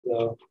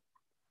So.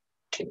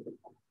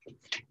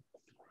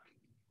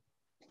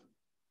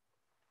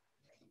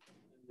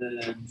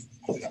 Then.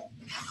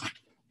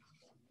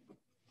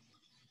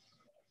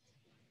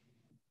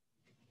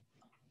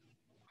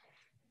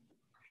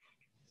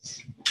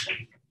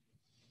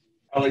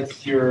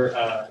 Alex, you're 18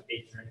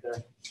 right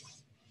there.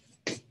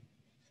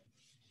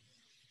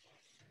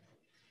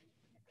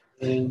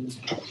 And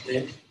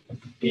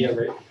yeah,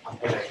 right.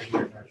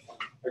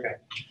 Okay.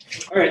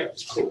 All right.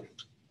 Cool.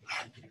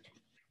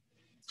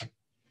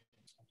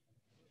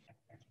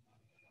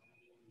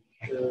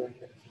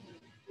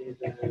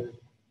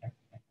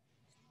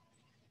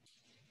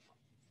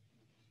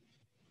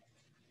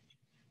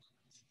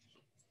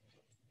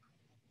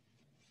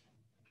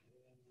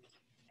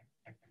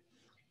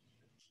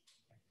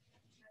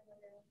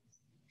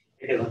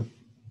 Okay,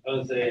 I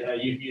would say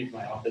you can use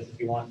my office if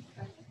you want.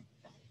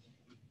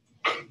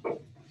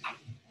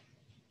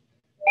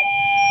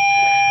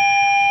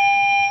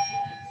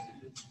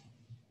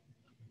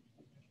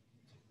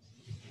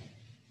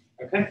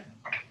 Okay.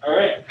 All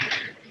right.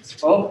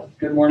 Well,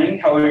 good morning.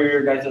 How were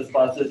your guys'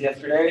 classes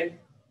yesterday?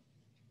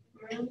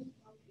 Are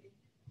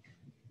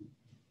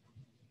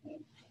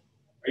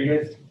you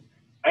guys?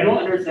 I don't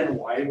understand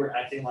why we're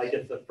acting like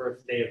it's the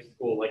first day of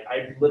school. Like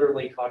I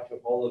literally talked to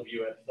all of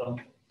you at some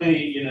point,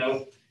 you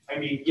know. I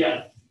mean,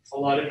 yes, a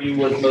lot of you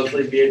was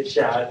mostly via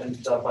chat and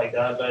stuff like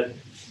that, but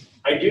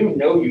I do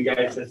know you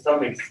guys to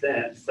some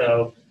extent.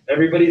 So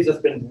everybody's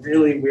just been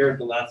really weird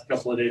the last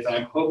couple of days.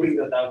 I'm hoping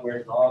that that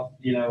wears off,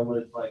 you know,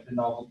 with like the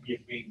novelty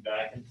of being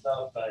back and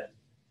stuff. But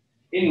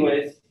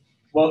anyways,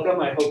 welcome.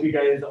 I hope you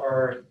guys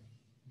are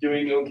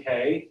doing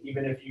okay,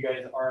 even if you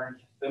guys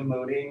aren't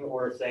emoting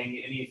or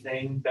saying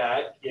anything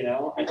back, you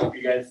know. I hope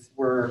you guys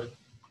were,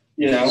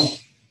 you know,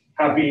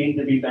 happy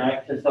to be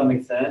back to some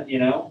extent, you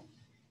know.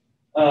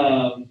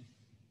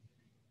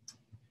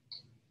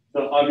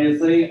 So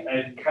obviously,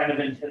 I kind of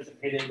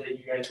anticipated that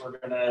you guys were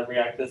going to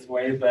react this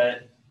way,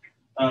 but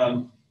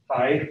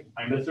hi,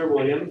 I'm Mr.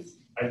 Williams.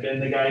 I've been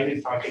the guy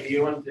who's talking to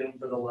you on Zoom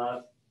for the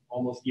last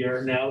almost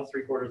year now,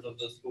 3/4 of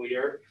the school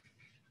year.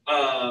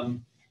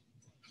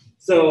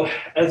 So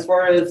as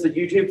far as the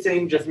YouTube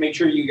thing, just make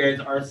sure you guys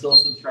are still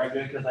subscribed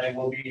to it because I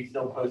will be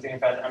still posting. In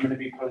fact, I'm going to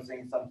be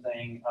posting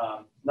something,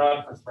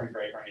 not for spring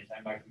break or anything.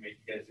 I'm not going to make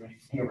you guys do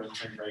anything over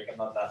spring break. I'm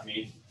not that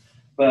mean.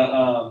 But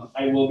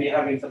I will be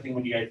having something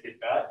when you guys get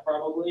back,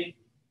 probably.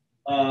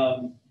 I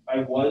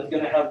was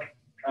going to have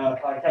a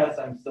podcast.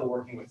 I'm still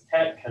working with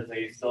tech because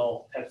they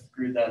still have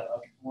screwed that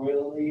up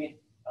royally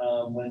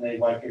when they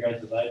wipe your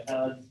guys'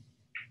 iPads.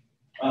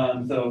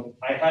 So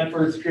I had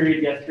first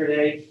period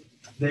yesterday.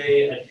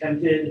 They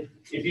attempted,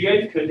 if you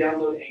guys could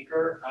download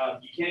Anchor,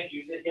 you can't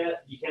use it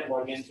yet. You can't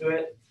log into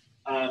it.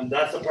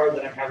 That's the part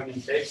that I'm having to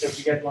fix. So if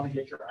you guys want to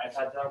get your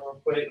iPads out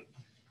real quick,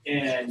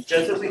 and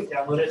just at least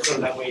download it so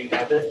that way you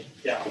have it.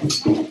 Yeah.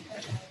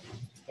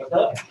 What's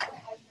up?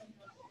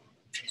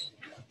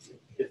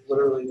 It's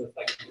literally the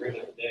second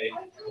period of the day.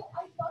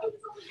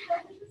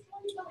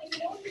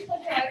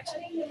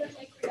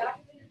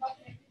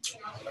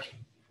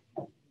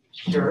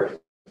 Sure.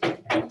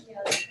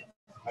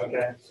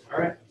 Okay. All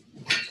right.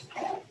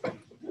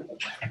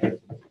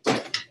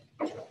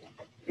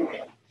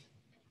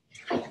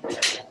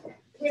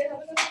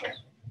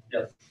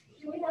 Yes.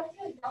 Do we have to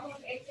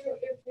download Anchor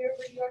if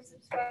we are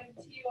subscribed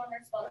to you on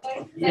our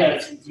Spotify?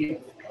 Yes. Spotify.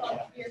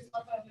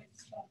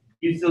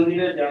 You still need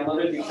to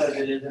download it because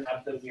it is an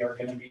app that we are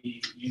going to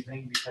be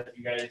using because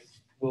you guys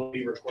will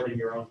be recording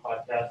your own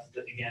podcast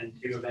again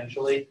too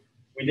eventually.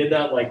 We did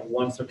that like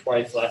once or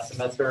twice last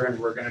semester and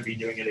we're going to be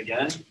doing it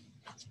again.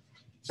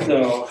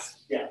 So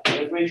yeah,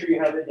 just make sure you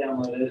have it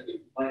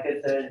downloaded. Like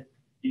I said,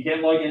 you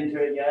can't log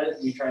into it yet.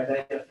 We tried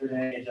that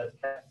yesterday. It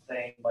just kept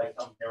saying like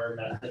some error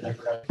message. I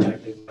forgot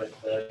exactly what it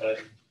said. But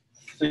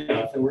so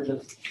yeah, so we're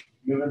just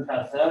moving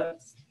past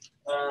that.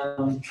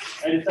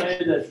 I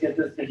decided to skip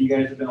this because you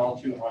guys have been all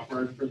too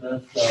awkward for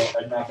this. So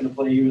I'm not going to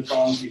play you a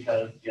song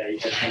because yeah, you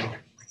guys been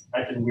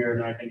acting weird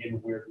and I've been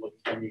getting weird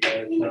looks from you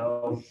guys.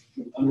 So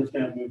I'm just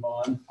going to move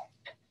on.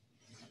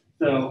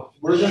 So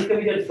we're just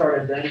going to get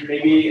started then.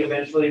 Maybe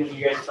eventually when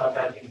you guys stop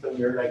acting so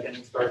weird, I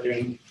can start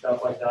doing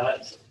stuff like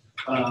that.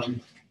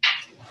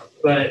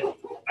 But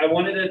I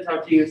wanted to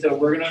talk to you. So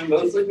we're going to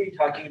mostly be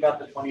talking about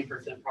the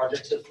 20%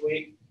 project this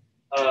week.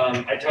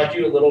 I talked to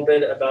you a little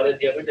bit about it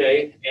the other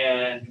day,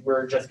 and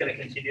we're just going to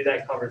continue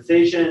that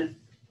conversation.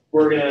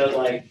 We're going to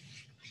like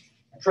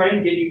try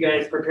and get you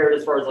guys prepared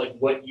as far as like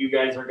what you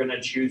guys are going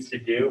to choose to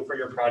do for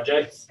your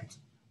projects.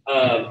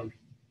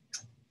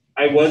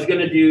 I was going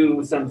to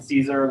do some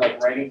Caesar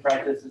like writing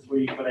practice this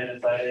week, but I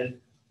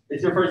decided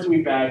it's your first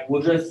week back.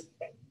 We'll just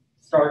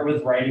start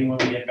with writing when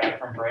we get back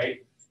from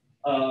break.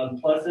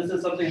 Plus, this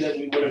is something that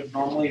we would have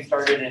normally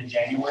started in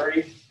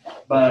January,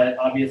 but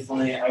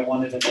obviously I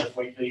wanted to just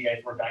wait till you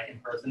guys were back in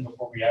person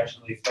before we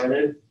actually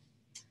started.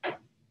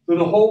 So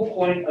the whole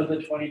point of the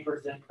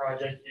 20%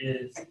 project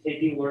is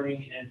taking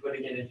learning and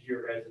putting it into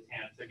your guys'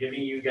 hands. So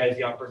giving you guys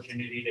the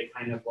opportunity to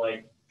kind of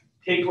like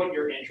take what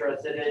you're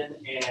interested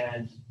in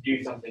and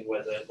do something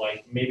with it,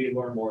 like maybe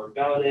learn more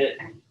about it,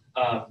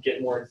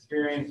 get more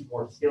experience,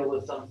 more skill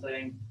with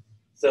something.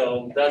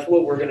 So that's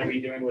what we're going to be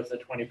doing with the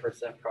 20%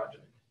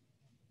 project.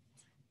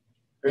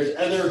 There's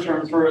other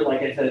terms for it,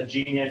 like I said,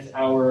 genius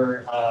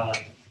hour,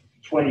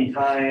 20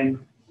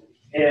 time.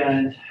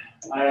 And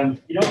I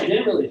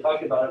didn't really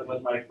talk about it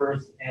with my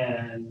first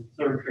and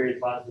third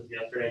period classes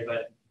yesterday,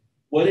 but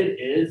what it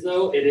is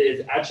though, it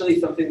is actually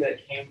something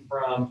that came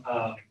from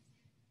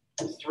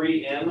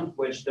 3M,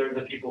 which they're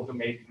the people who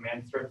made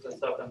command strips and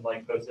stuff and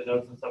like Post-it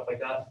notes and stuff like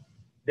that.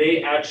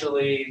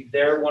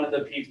 They're one of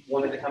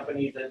the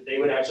companies that they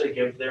would actually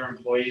give their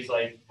employees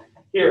like,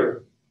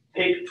 here,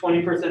 take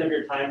 20% of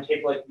your time,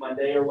 take like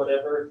Monday or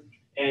whatever,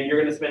 and you're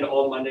gonna spend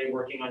all Monday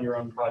working on your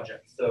own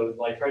project. So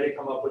like try to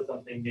come up with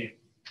something new.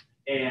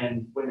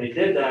 And when they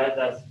did that,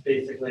 that's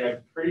basically, I'm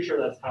pretty sure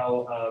that's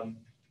how,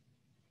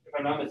 if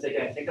I'm not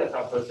mistaken, I think that's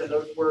how Post-it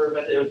notes were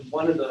invented. It was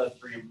one of the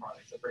 3M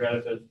products. I forgot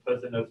if it was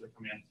Post-it notes or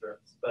command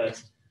strips.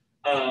 But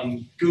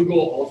Google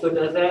also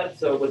does that.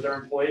 So with their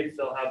employees,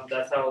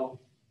 that's how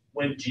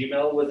when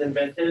Gmail was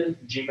invented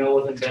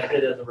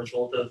as a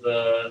result of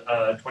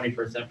the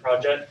 20%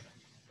 project.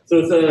 So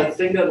it's a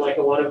thing that like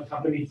a lot of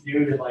companies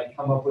do to like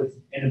come up with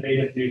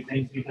innovative new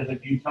things, because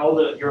if you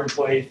tell your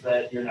employees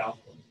that, you're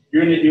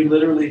going to do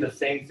literally the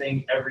same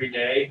thing every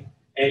day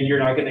and you're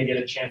not going to get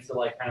a chance to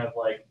like kind of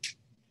like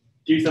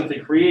do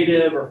something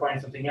creative or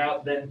find something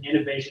out, then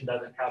innovation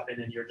doesn't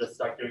happen and you're just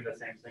stuck doing the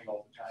same thing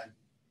all the time.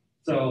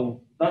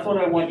 So that's what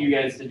I want you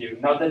guys to do.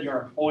 Not that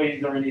you're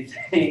employees or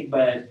anything,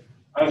 but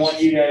I want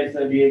you guys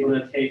to be able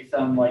to take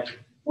some, like,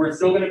 we're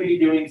still going to be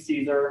doing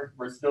Caesar.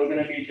 We're still going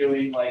to be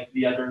doing like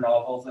the other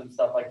novels and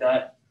stuff like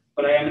that.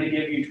 But I am going to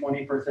give you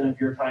 20%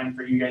 of your time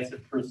for you guys to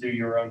pursue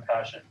your own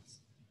passions.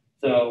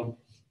 So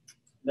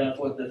that's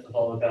what this is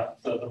all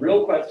about. So the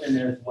real question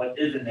is, what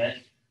isn't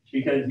it?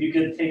 Because you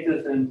could take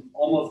this in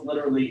almost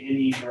literally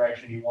any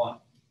direction you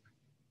want.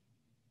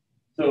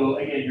 So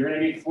again, you're going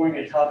to be exploring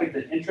a topic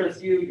that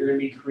interests you. You're going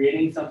to be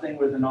creating something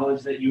with the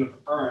knowledge that you have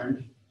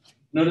earned.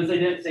 Notice I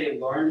didn't say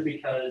learned,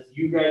 because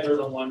you guys are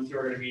the ones who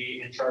are going to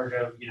be in charge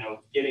of,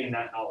 getting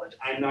that knowledge.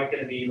 I'm not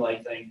going to be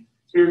like saying,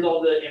 here's all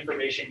the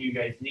information you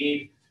guys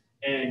need,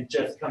 and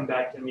just come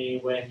back to me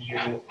when you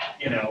have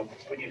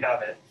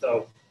it.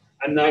 So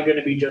I'm not going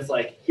to be just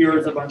like,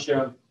 here's a bunch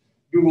of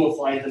Google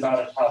slides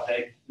about a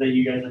topic that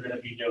you guys are going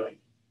to be doing.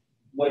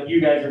 What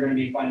you guys are going to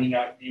be finding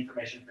out the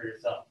information for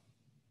yourself.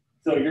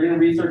 So you're going to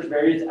research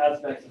various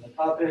aspects of the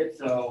topic.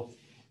 So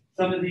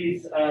some of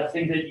these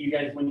things that you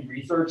guys, when you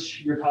research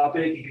your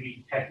topic, it can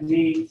be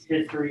techniques,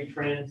 history,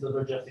 trends. Those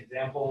are just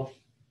examples.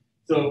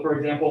 So for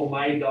example,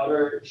 my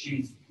daughter,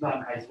 she's not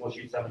in high school,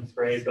 she's 7th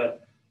grade,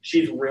 but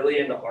she's really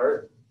into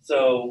art.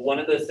 So one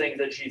of the things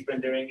that she's been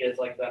doing is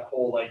like that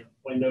whole like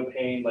window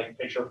pane, like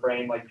picture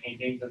frame, like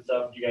paintings and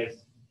stuff. You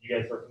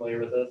guys are familiar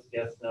with this?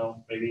 Yes,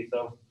 no, maybe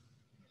so.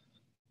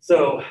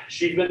 So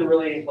she's been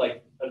really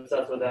like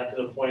obsessed with that,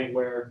 to the point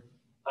where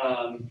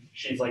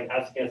she's like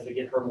asking us to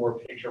get her more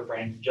picture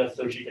frames just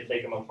so she can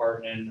take them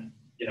apart and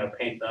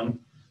paint them.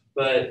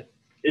 But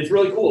it's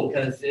really cool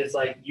because it's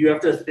like you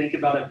have to think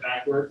about it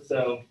backwards.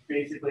 So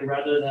basically,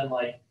 rather than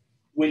like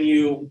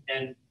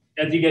and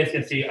as you guys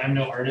can see, I'm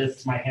no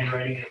artist. My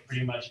handwriting is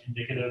pretty much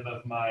indicative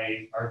of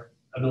my art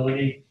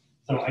ability.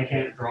 So I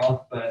can't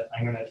draw, but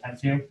I'm going to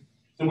attempt to.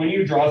 So when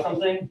you draw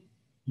something,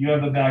 you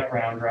have a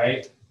background,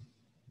 right?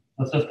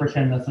 Let's just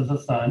pretend this is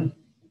a sun,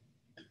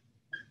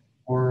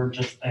 or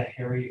just a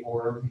hairy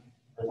orb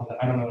or something.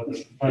 I don't know what this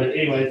is. But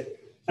anyways,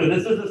 so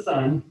this is the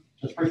sun,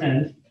 just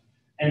pretend.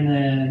 And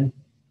then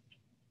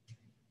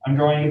I'm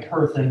drawing a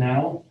person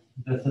now.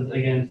 This is,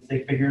 again,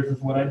 stick figures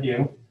is what I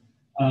do.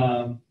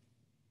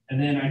 And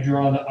then I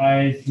draw the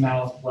eyes,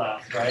 mouth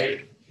last,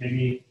 right?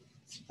 Maybe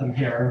some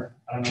hair.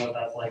 I don't know what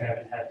that's like. I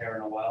haven't had hair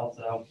in a while.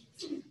 So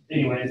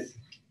anyways,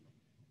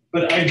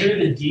 but I drew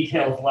the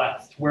details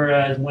last.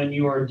 Whereas when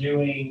you are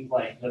doing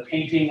like the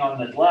painting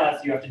on the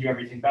glass, you have to do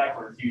everything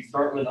backwards. You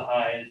start with the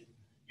eyes.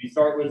 You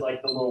start with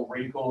like the little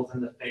wrinkles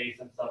in the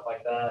face and stuff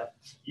like that.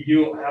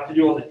 You have to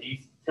do all the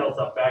detail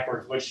stuff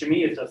backwards, which to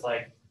me is just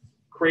like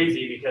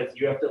crazy, because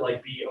you have to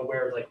like be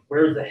aware of like,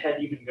 where's the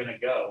head even gonna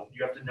go?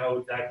 You have to know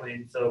exactly.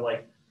 And so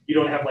like, you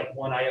don't have like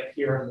one eye up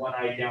here and one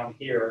eye down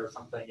here or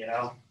something,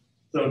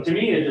 So to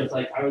me, it's just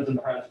like, I was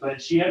impressed,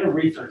 but she had to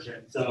research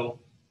it. So,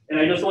 and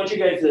I just want you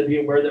guys to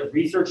be aware that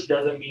research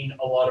doesn't mean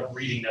a lot of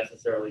reading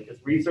necessarily,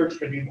 because research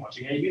could be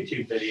watching a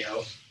YouTube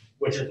video,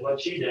 which is what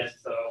she did.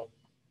 So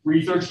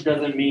research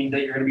doesn't mean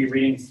that you're going to be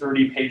reading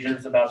 30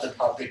 pages about the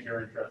topic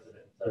you're interested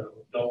in. So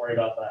don't worry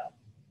about that.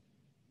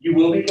 You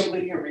will be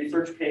completing a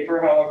research paper,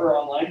 however,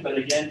 online. But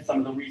again, some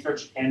of the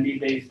research can be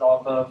based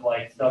off of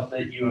like stuff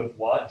that you have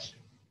watched,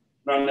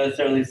 not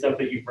necessarily stuff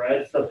that you've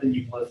read, stuff that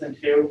you've listened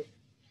to.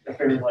 If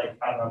there's like,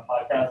 I don't know, a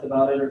podcast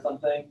about it or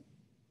something.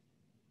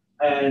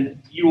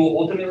 And you will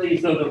ultimately,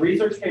 so the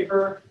research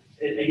paper,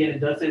 it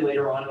does say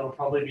later on, it'll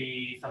probably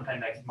be sometime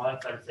next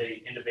month, I would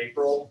say end of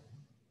April.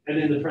 And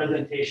then the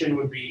presentation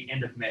would be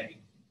end of May.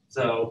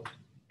 So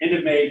end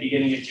of May,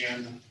 beginning of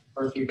June,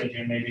 first week of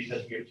June, maybe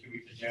just 2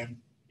 weeks of June.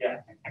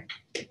 Yeah.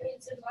 Wait,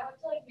 so do I have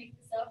to like make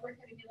this up, or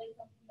can it be like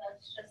something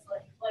that's just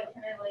like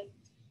can I like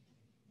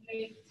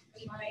make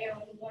my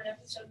own one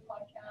episode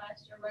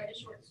podcast or write a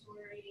short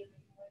story?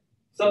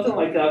 Something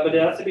like that, but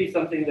it has to be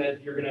something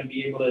that you're going to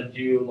be able to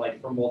do like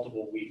for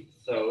multiple weeks.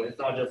 So it's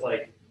not just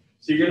like,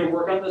 so you're going to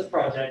work on this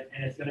project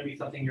and it's going to be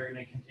something you're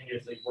going to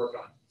continuously work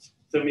on.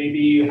 So maybe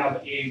you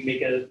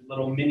make a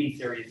little mini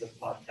series of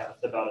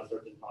podcasts about a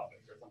certain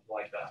topic or something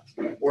like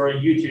that, or a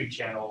YouTube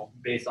channel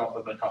based off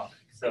of a topic.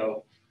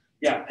 So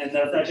yeah, and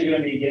that's actually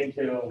going to be getting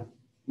to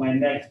my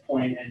next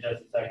point in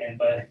just a second.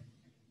 But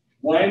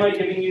why am I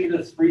giving you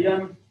this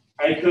freedom?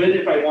 I could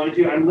if I wanted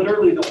to. I'm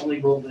literally the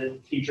only world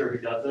teacher who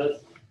does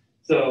this.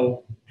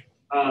 So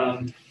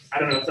I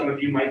don't know, some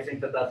of you might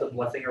think that that's a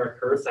blessing or a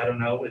curse. I don't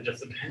know. It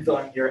just depends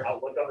on your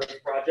outlook on this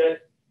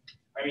project.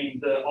 I mean,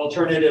 the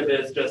alternative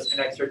is just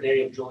an extra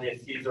day of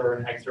Julius Caesar or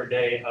an extra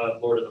day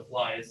of Lord of the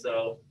Flies.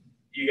 So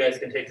you guys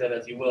can take that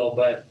as you will.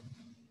 But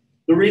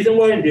the reason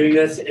why I'm doing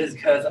this is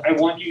because I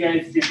want you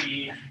guys to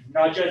be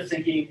not just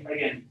thinking,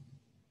 again,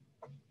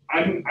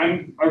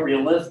 I'm a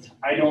realist.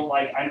 I'm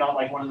not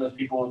like one of those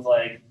people who's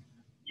like,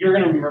 you're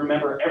going to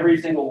remember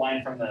every single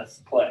line from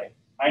this play.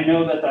 I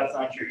know that that's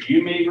not true.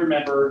 You may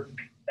remember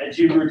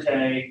Etude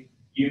Brute.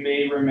 You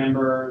may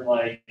remember,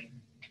 like,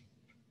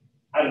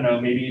 I don't know,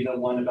 maybe the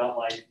one about,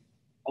 like,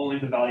 only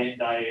the valiant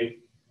die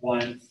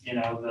once, you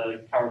know,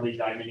 the cowardly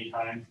die many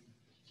times.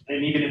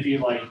 And even if you,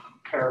 like,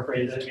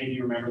 paraphrase it, maybe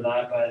you remember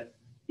that. But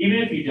even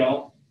if you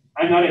don't,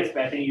 I'm not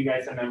expecting you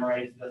guys to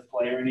memorize this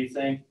play or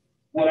anything.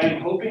 What I'm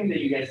hoping that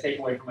you guys take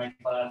away from my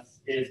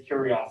class is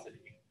curiosity.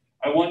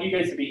 I want you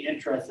guys to be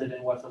interested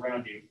in what's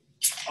around you.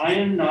 I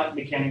am not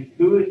mechanic.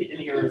 Who in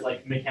here is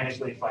like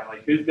mechanically inclined?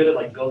 Like who's good at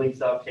like building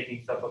stuff,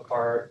 taking stuff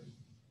apart?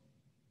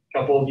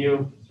 Couple of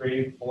you,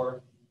 3,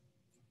 4.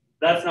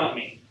 That's not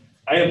me.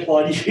 I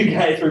applaud you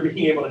guys for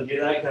being able to do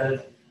that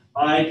because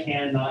I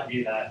cannot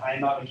do that.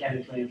 I'm not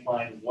mechanically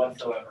inclined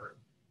whatsoever.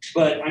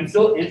 But I'm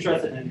still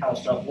interested in how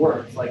stuff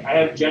works. Like I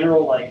have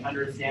general like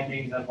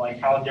understandings of like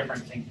how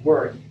different things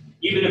work.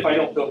 Even if I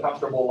don't feel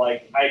comfortable,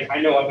 like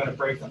I know I'm going to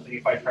break something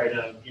if I try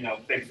to, you know,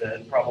 fix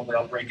it. Probably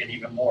I'll break it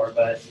even more.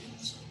 But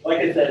like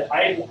I said,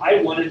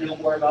 I want to know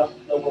more about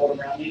the world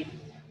around me.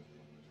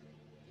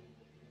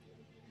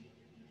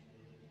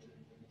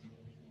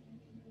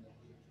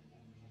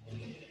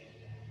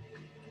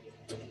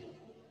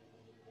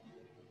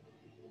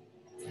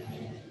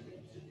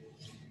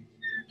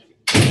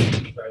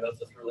 Sorry, that's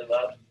just really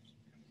loud.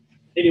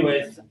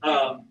 Anyways,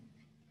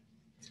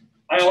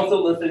 I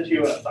also listen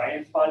to a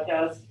science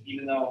podcast,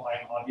 even though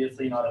I'm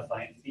obviously not a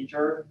science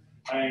teacher.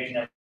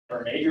 I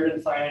never majored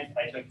in science.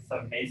 I took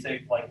some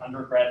basic like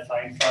undergrad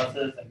science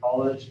classes in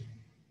college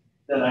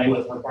that I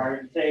was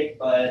required to take,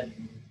 but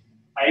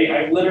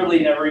I've literally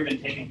never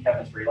even taken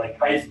chemistry, like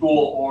high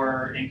school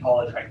or in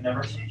college. I've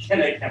never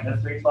taken a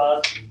chemistry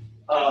class.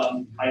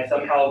 I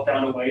somehow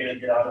found a way to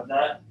get out of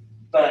that,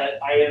 but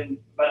I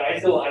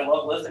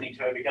love listening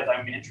to it because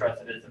I'm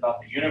interested. It's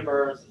about the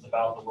universe, it's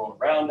about the world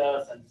around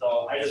us, and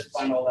so I just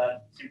find all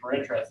that super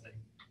interesting.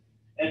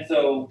 And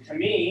so to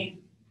me,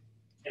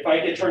 if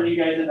I could turn you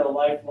guys into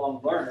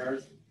lifelong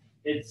learners,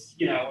 it's,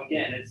 you know,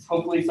 again, it's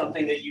hopefully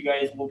something that you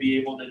guys will be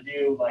able to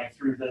do like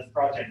through this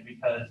project,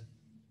 because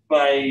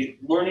by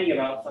learning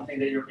about something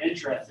that you're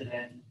interested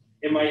in,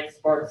 it might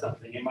spark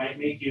something. It might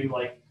make you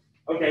like,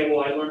 okay,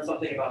 well, I learned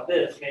something about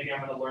this. Maybe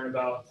I'm going to learn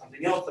about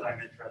something else that I'm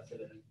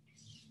interested in.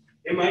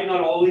 It might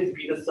not always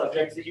be the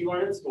subjects that you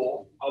learn in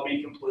school. I'll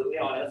be completely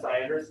honest. I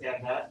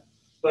understand that.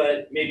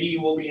 But maybe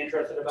you will be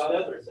interested about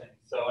other things.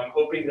 So I'm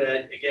hoping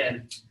that,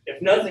 again,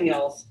 if nothing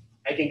else,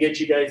 I can get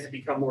you guys to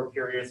become more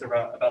curious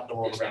about the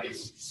world around you.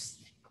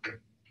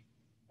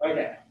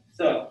 Okay,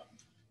 so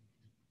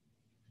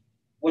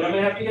what I'm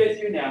going to have you guys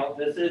do now,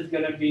 this is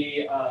going to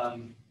be,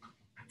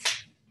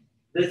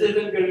 this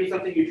isn't going to be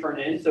something you turn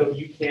in, so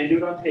you can do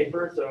it on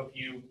paper. So if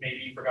you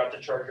maybe forgot to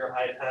charge your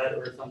iPad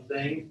or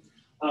something,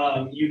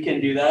 you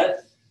can do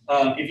that.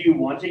 If you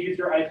want to use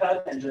your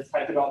iPad and just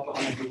type it off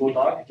on a Google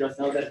Doc, just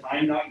know that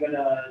I'm not going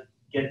to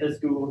get this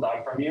Google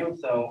Doc from you.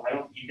 So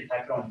you can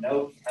type it on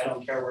notes. I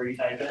don't care where you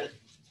type it.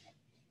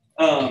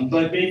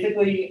 But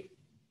basically,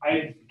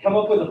 I've come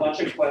up with a bunch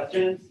of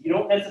questions. You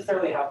don't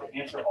necessarily have to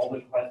answer all the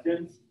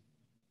questions,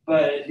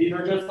 but these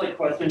are just like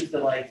questions to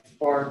like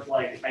spark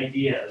like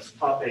ideas,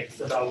 topics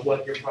about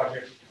what your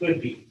project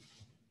could be.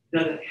 It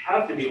doesn't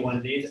have to be one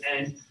of these,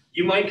 and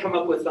you might come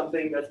up with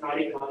something that's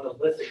not even on the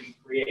list that you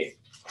create.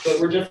 But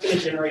we're just going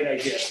to generate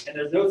ideas, and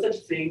there's no such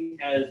thing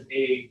as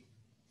a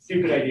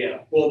stupid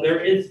idea. Well, there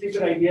is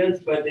stupid ideas,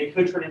 but they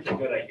could turn into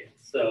good ideas.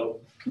 So,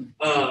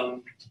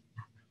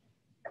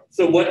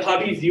 so what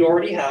hobbies do you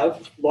already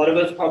have? A lot of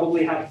us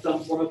probably have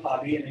some form of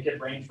hobby, and it could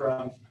range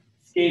from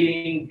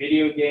skating,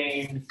 video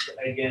games,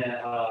 again,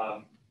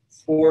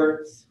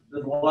 sports.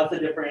 There's lots of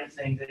different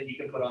things that you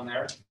can put on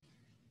there.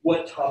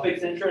 What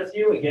topics interest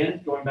you? Again,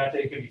 going back to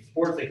it could be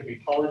sports, it could be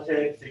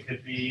politics, it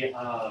could be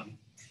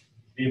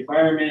the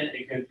environment,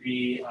 it could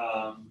be,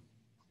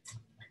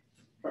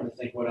 trying to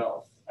think what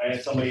else. I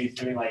have somebody who's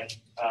doing like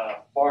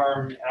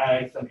farm,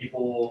 ag. Some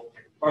people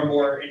are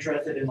more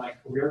interested in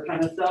like career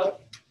kind of stuff.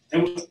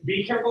 And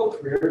be careful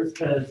with careers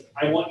because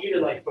I want you to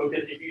like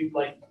focus, if you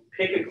like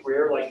pick a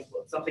career, like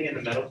something in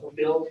the medical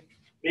field,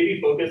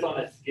 maybe focus on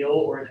a skill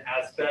or an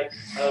aspect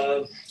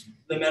of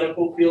the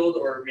medical field,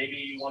 or maybe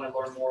you want to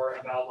learn more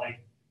about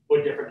like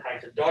what different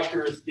types of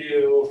doctors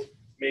do.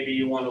 Maybe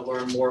you want to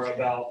learn more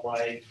about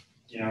like,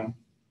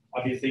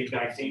 obviously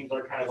vaccines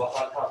are kind of a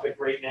hot topic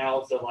right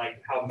now. So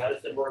like how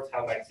medicine works,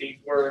 how vaccines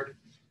work.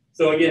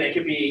 So again, it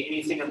could be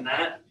anything on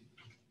that.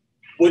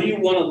 What do you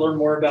want to learn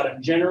more about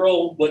in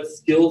general? What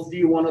skills do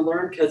you want to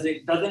learn? Because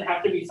it doesn't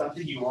have to be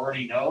something you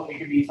already know. It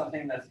could be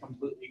something that's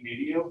completely new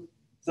to you.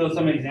 So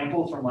some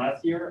examples from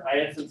last year, I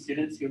had some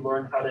students who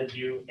learned how to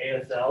do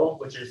ASL,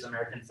 which is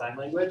American Sign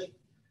Language.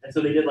 And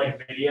so they did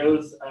like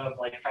videos of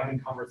like having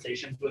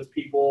conversations with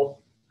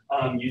people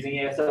using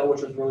ASL,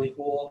 which was really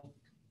cool.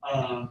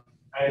 I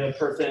had a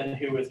person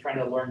who was trying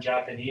to learn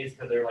Japanese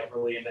because they're like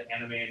really into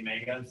anime and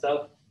manga and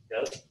stuff.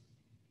 Yes.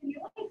 Can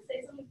you like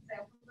say some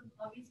examples of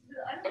hobbies?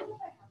 Because I don't know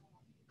if I have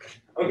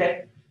one.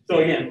 Okay. So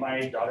again, my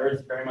daughter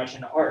is very much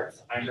into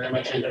arts. I'm very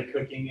much into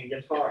cooking and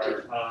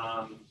guitar.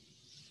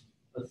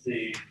 Let's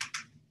see.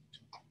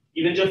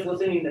 Even just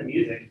listening to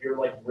music, if you're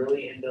like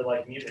really into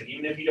like music,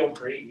 even if you don't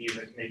create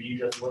music, maybe you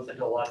just listen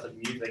to lots of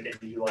music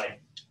and you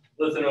like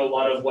listen to a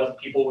lot of what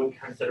people would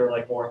consider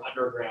like more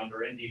underground or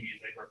indie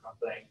music or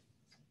something.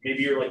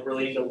 Maybe you're like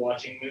really into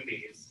watching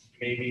movies.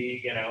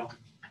 Maybe,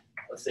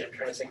 let's see, I'm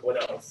trying to think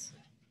what else.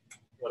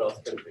 What else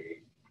could it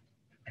be?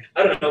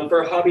 I don't know.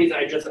 For hobbies,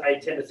 I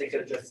tend to think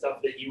of just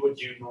stuff that you would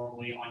do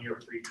normally on your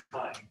free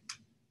time.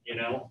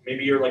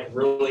 Maybe you're like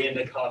really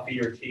into coffee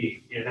or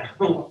tea.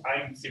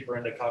 I'm super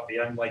into coffee.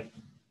 I'm like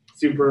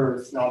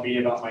super snobby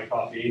about my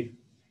coffee.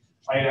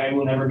 I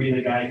will never be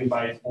the guy who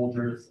buys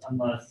Folgers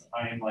unless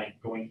I'm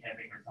like going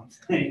camping or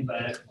something.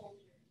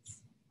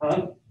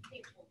 But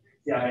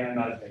yeah, I am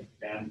not a big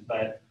fan.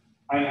 But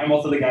I'm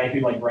also the guy who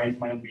like grinds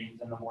my own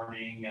beans in the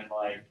morning and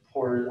like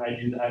pours. I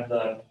do have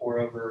the pour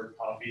over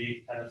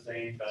coffee kind of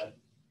thing. But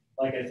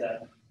like I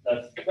said,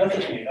 that's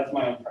just me. That's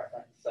my own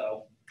preference.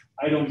 So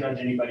I don't judge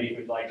anybody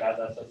who's like that.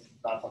 That's just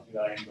not something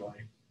that I enjoy.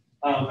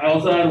 I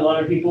also have a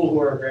lot of people who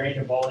are very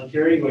into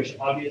volunteering, which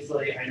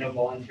obviously I know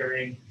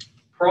volunteering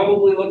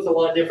probably looks a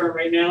lot different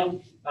right now.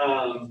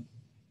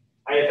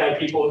 I have had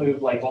people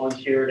who've like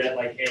volunteered at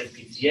like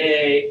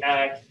ASPCA,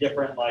 ACT,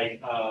 different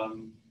like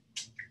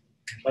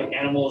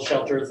animal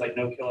shelters, like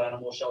no-kill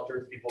animal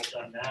shelters. People have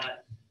done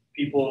that.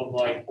 People have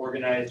like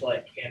organized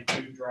like canned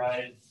food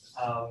drives.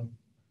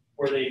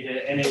 Where they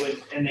did,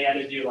 and they had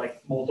to do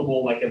like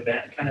multiple like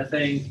event kind of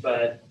things,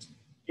 but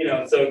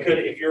so it could,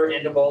 if you're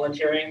into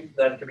volunteering,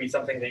 that could be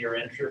something that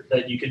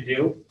that you could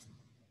do.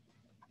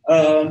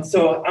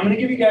 So I'm gonna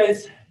give you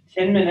guys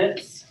 10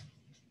 minutes.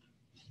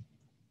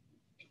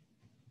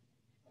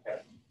 Okay.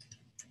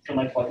 So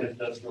my plug is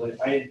just really,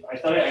 I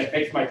thought I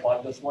fixed my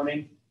plug this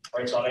morning,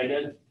 or I thought I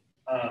did.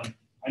 I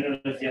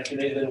noticed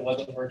yesterday that it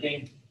wasn't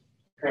working.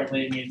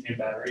 Apparently it needs new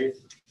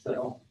batteries,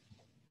 so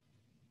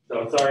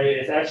sorry,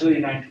 it's actually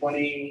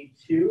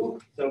 9:22.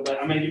 But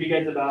I'm gonna give you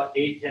guys about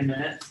 8-10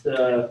 minutes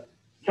to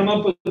come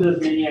up with as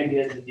many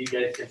ideas as you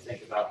guys can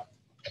think about.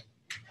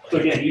 So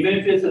again, even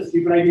if it's a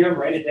stupid idea,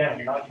 write it down.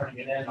 You're not turning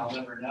it in, I'll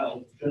never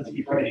know. Just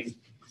keep writing.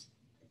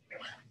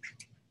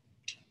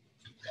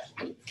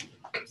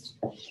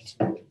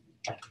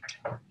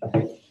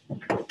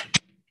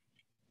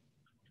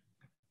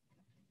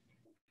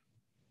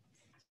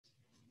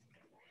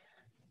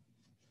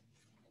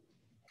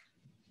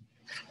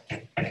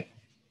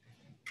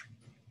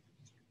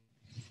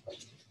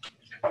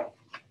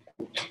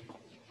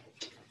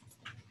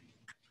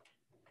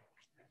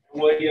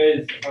 What you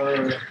guys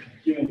are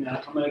doing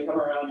that, I'm gonna come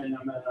around and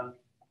I'm gonna,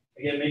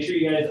 again, make sure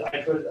you guys,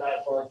 I put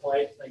that for our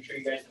flights, make sure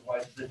you guys can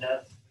watch the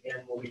desk.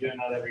 Again, we'll be doing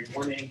that every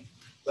morning.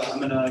 But I'm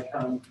gonna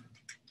come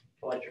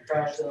collect your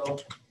trash though.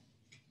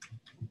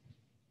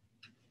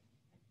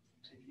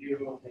 Thank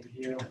you, thank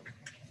you.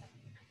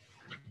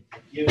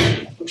 You.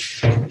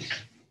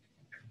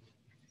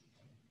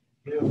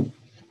 You.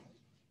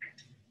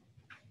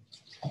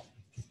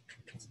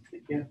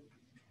 Thank you.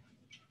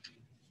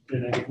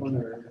 Did I get one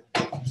or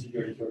did you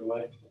already throw it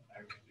away?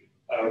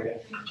 Oh,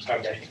 okay.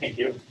 Okay, thank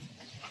you.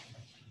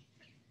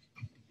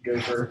 You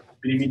guys are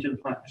beating me to the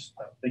punch,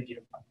 so thank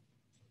you.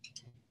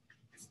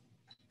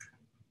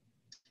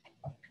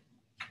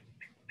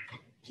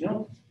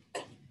 No.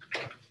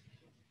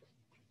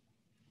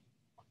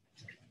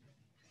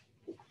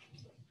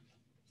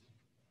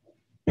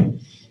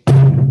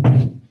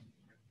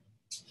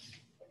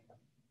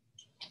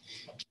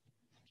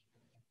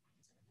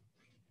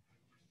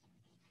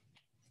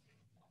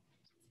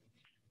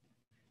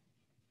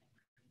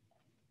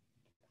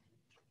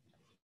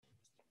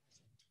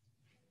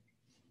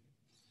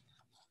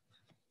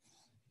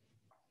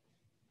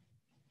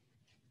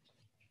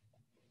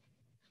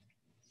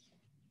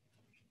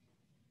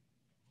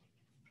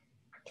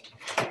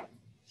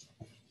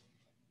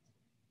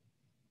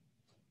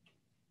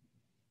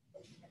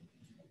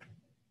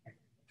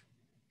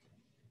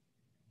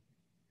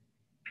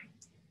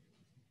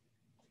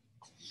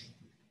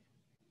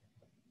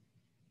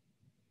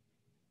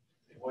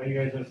 while you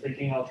guys are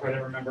thinking, I'll try to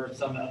remember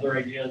some other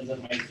ideas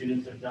that my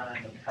students have done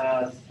in the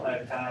past.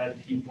 I've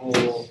had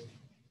people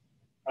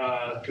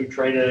who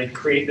try to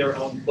create their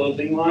own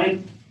clothing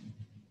line.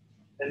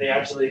 And they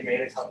actually made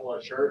a couple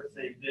of shirts.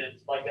 They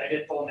did, like I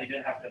did told them they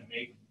didn't have to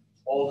make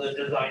all the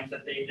designs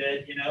that they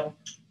did, you know,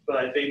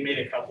 but they made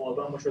a couple of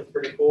them, which was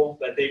pretty cool.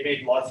 But they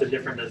made lots of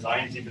different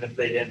designs, even if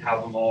they didn't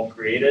have them all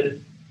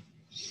created.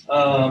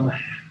 I've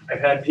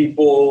had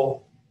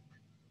people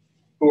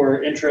who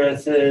are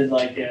interested,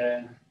 like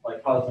in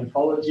like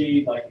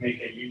cosmetology, like make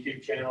a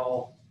YouTube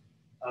channel.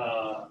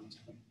 I've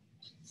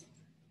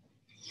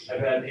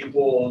had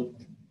people,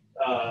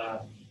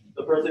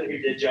 the person who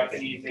did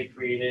Japanese, they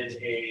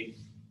created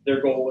their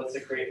goal was to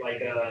create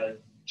like a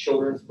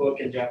children's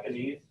book in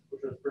Japanese,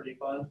 which was pretty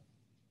fun.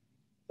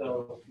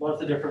 So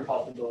lots of different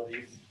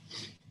possibilities.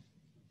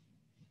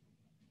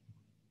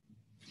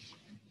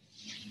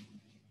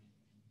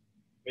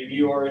 Maybe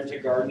you are into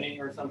gardening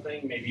or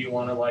something. Maybe you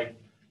want to like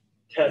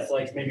test,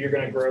 like maybe you're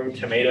going to grow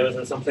tomatoes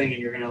or something,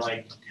 and you're going to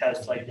like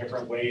test like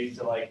different ways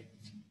to like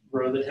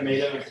grow the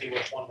tomato and see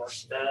which one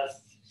works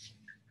best.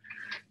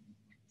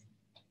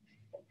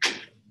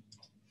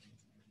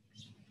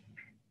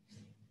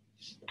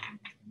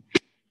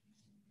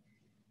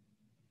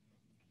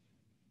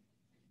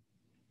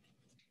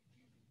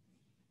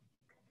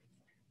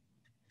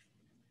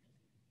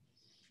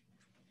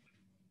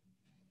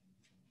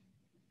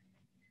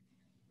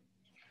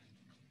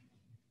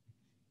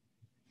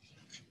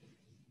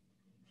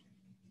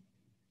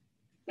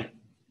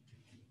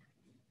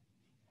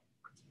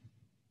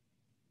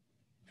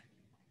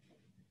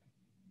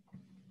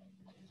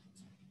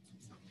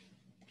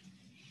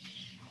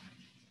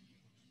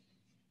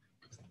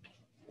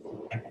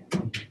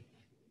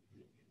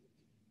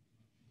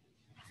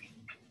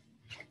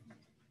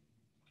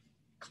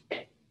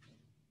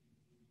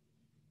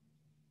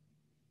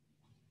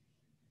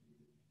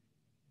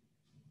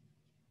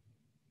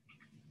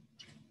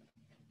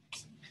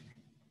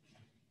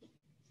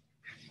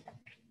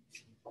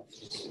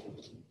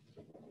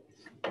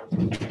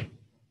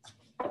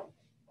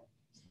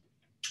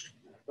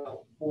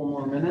 About 4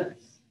 more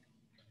minutes.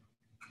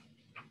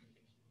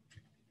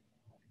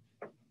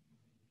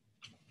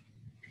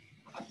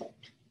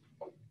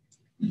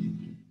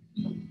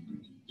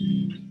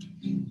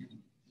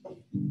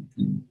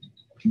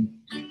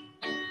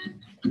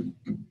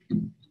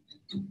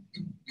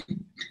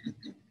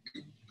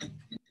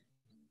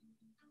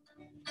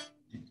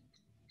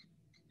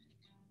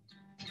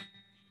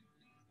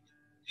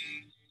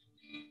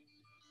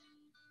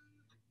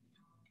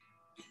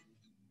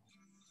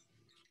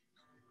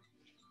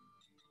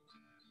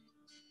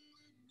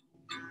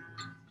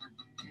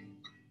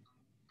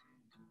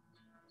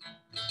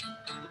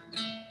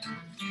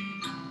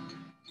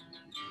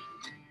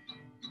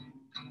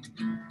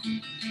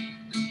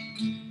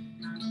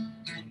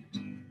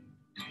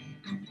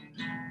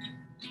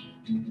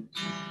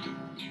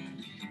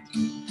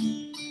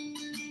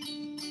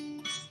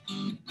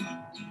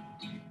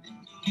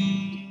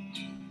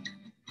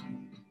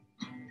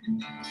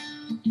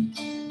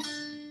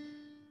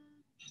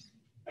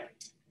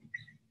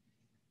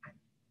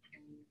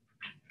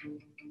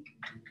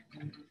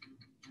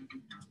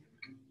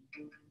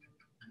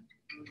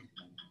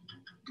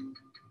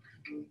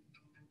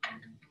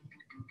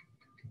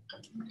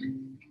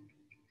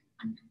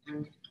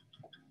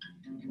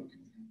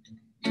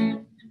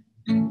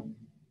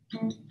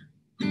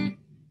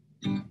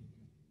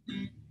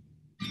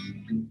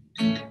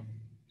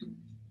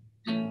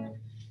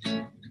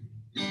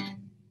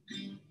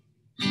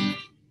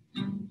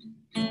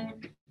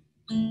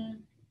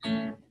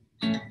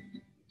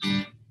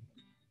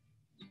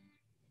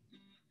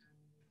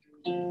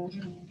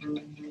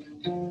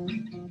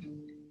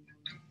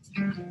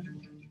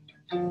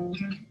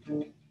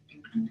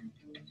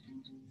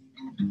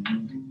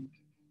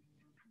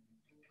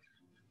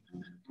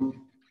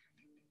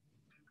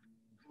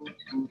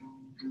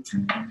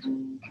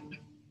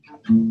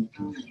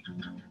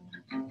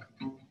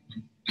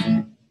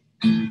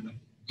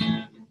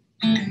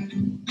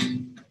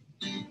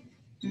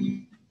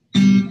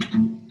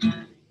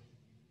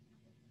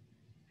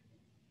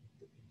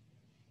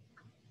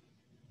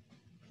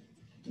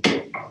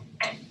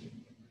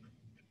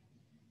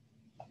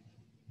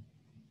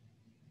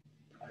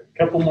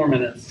 Couple more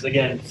minutes.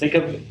 Again, think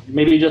of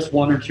maybe just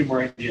 1 or 2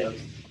 more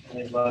ideas in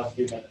these last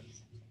few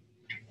minutes.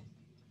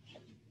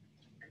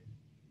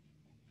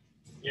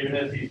 Even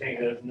if you think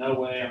there's no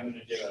way I'm going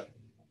to do it.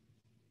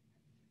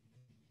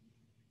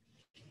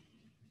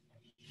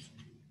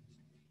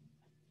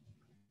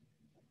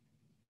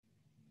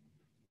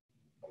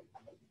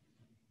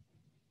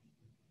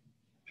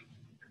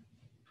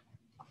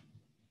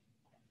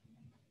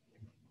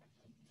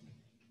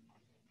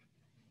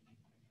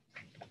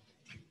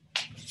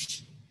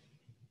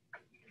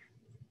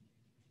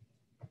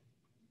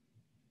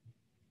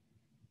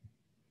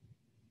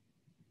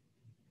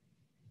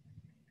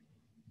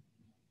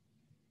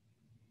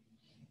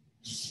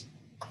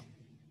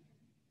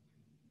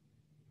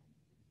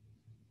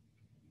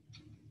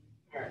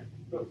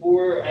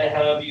 before I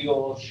have you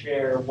all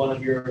share one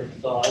of your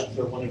thoughts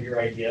or one of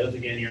your ideas,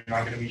 again, you're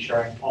not going to be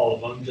sharing all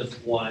of them,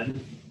 just one.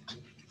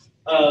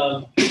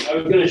 I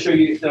was going to show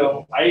you,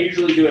 so I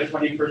usually do a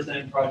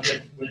 20%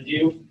 project with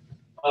you.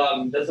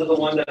 This is the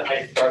one that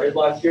I started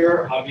last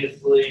year.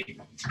 Obviously,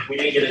 we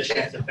didn't get a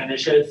chance to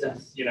finish it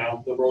since, you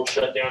know, the world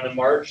shut down in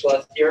March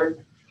last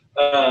year.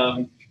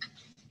 But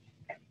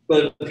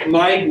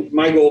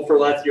my goal for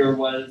last year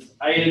was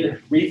I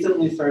had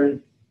recently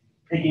started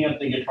picking up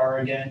the guitar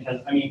again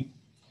because, I mean,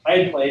 I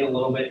had played a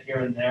little bit here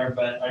and there,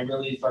 but I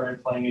really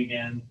started playing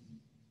again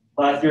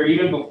last year.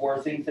 Even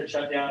before things had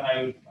shut down,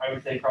 I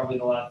would say probably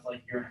the last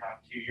like year and a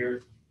half, 2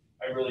 years,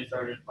 I really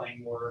started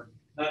playing more,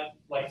 not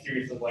like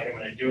seriously like I'm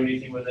gonna do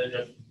anything with it,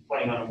 just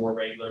playing on a more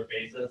regular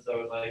basis. So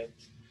it was like,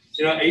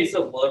 you know, I used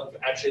to love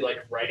actually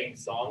like writing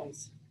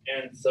songs.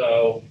 And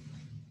so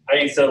I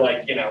used to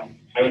like, you know,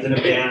 I was in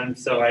a band,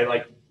 so I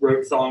like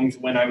wrote songs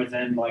when I was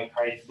in like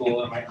high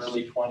school in my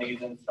early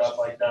 20s and stuff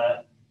like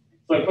that.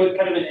 So I put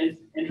kind of an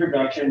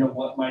introduction of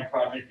what my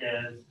project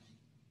is,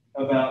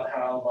 about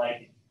how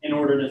like in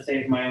order to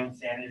save my own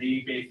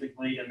sanity,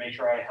 basically to make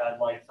sure I had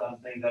like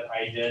something that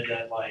I did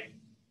that like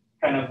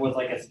kind of was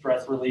like a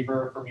stress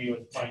reliever for me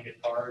with playing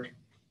guitar.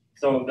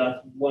 So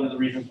that's one of the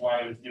reasons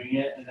why I was doing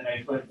it. And then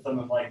I put some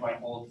of like my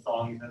old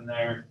songs in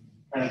there,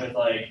 kind of as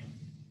like,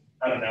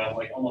 I don't know,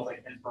 like almost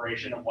like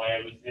inspiration of why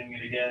I was doing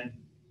it again.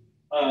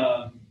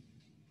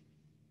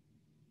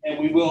 And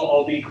we will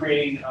all be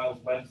creating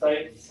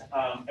websites.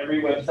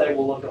 Every website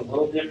will look a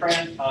little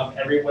different.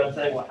 Every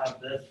website will have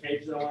this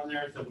page though on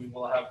there, so we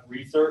will have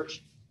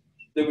research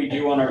that we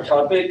do on our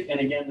topic.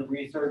 And again, the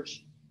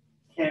research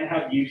can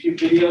have YouTube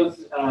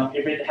videos.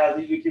 If it has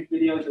a YouTube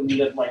video, you'll need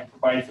to like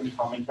provide some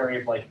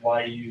commentary of like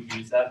why you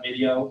use that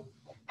video.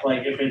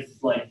 Like if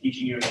it's like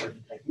teaching you a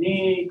certain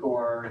technique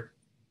or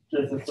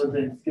just a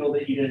certain skill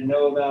that you didn't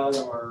know about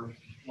or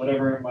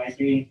whatever it might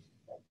be.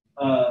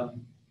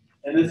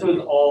 And this was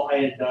all I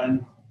had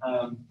done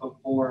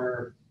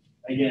before,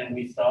 again,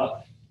 we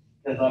stopped,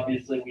 because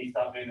obviously we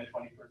stopped doing the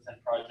 20%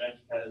 project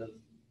because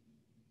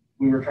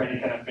we were trying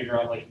to kind of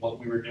figure out like what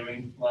we were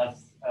doing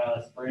last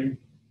spring.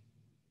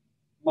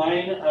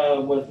 Mine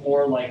was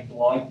more like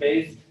blog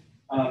based.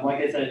 Like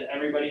I said,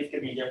 everybody's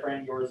could be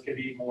different. Yours could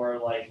be more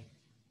like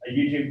a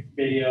YouTube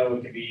video.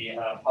 It could be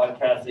a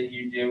podcast that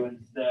you do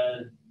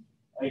instead.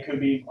 It could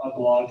be a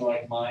blog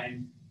like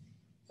mine.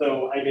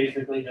 So I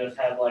basically just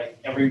had like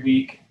every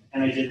week,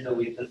 and I did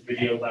delete this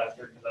video last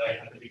year because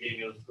at the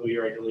beginning of the school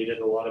year, I deleted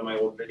a lot of my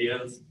old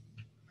videos.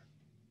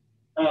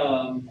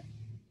 But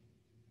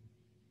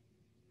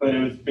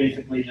it was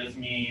basically just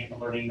me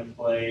learning to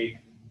play,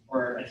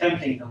 or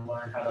attempting to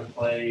learn how to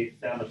play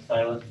Sound of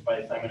Silence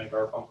by Simon and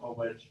Garfunkel,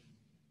 which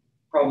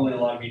probably a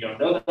lot of you don't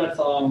know that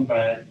song,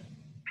 but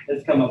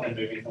it's come up in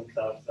movies and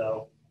stuff.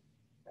 So,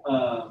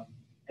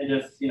 and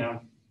just, you know,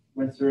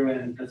 went through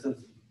it, and this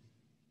is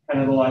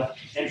kind of the last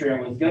entry I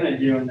was gonna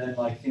do, and then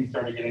like things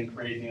started getting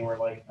crazy, and we're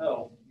like,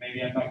 oh, maybe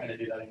I'm not gonna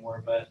do that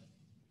anymore. But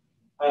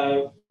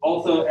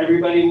also,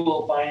 everybody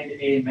will find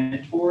a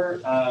mentor.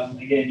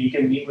 Again, you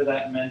can meet with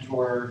that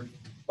mentor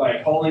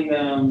by calling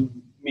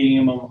them,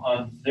 meeting them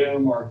on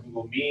Zoom or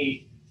Google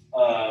Meet.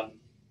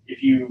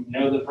 If you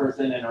know the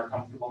person and are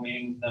comfortable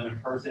meeting them in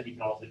person, you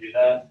can also do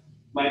that.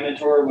 My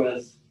mentor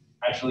was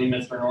actually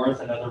Mr.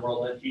 Norris, another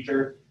World Lit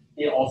teacher.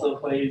 He also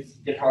plays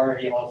guitar.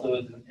 He also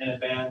is in a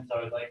band. So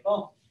I was like,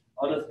 oh,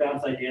 I'll just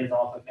bounce ideas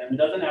off of him. It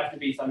doesn't have to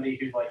be somebody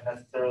who's like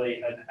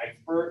necessarily an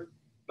expert,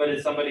 but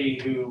it's somebody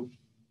who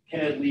can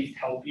at least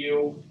help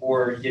you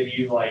or give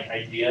you like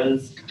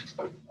ideas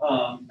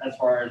as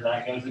far as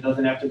that goes. It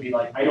doesn't have to be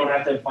like, I don't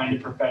have to find a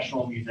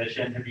professional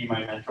musician to be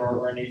my mentor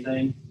or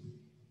anything.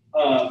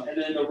 And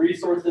then the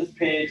resources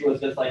page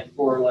was just like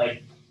for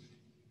like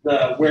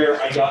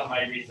where I got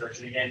my research.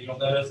 And again, you'll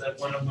notice that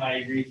one of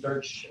my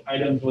research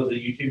items was a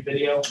YouTube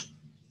video.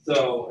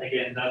 So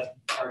again, that's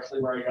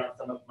partially where I got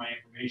some of my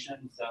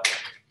information. So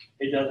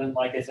it doesn't,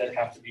 like I said,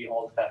 have to be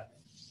all the text.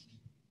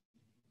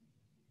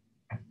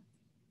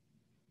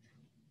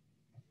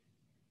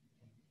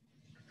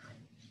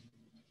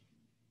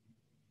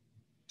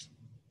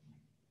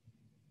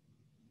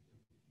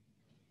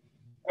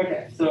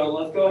 Okay, so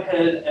let's go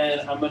ahead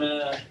and I'm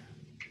gonna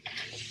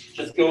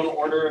just go in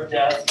order of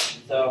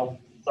death. So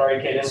sorry,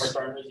 Kaden, we're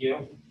starting with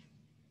you.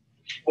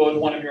 What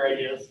was one of your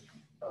ideas?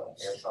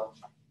 Aerosol.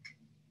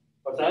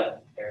 What's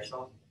that?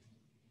 Aerosol.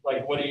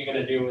 Like, what are you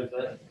gonna do with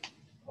it?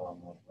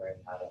 Learn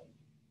how to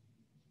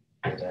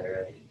get better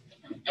at it.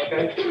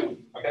 Okay,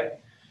 okay,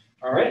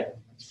 all right.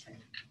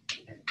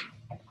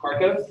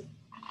 Marcos?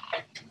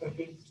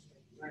 Cooking,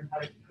 learn how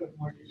to cook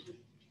more dishes.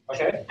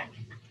 Okay.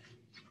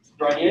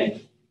 Grenier, The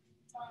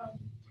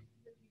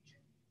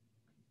future,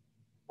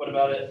 what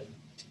about it?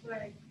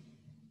 right?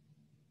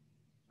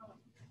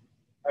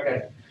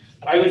 Okay.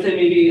 I would say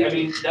maybe, I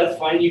mean, that's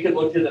fine. You could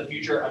look to the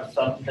future of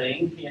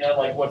something, you know,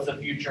 like what's the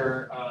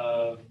future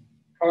of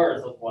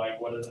cars look like?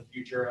 What is the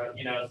future of,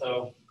 you know,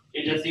 so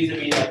it just needs to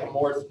be like a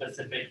more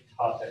specific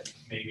topic,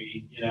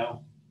 maybe, you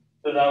know?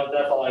 So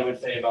that's all I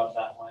would say about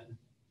that one.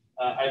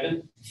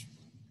 Ivan?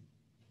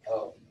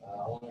 Oh,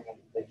 I want to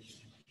think.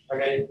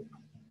 Okay.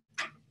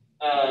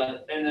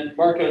 And then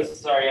Marcos,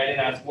 sorry, I didn't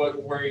ask,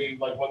 what were you,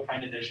 like, what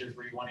kind of dishes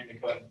were you wanting to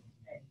cook?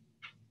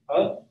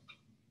 Huh?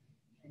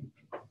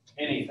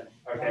 Anything,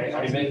 okay.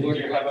 I mean, did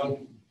you have a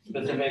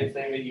specific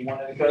thing that you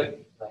wanted to cook?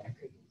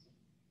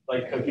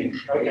 Like cooking,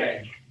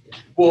 okay.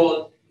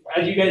 Well,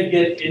 as you guys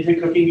get into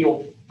cooking,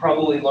 you'll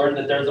probably learn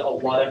that there's a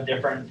lot of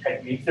different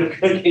techniques of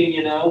cooking,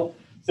 you know?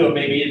 So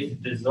maybe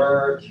it's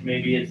dessert,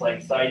 maybe it's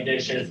like side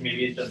dishes,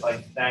 maybe it's just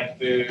like snack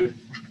food,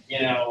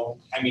 you know?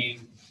 I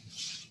mean,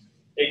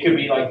 it could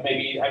be like,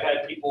 maybe I've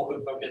had people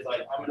who focus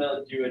like, I'm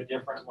gonna do a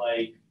different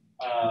like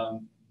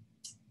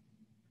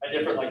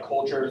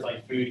cultures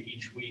like food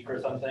each week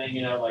or something,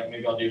 you know, like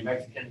maybe I'll do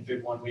Mexican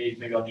food one week,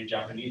 maybe I'll do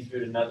Japanese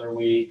food another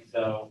week.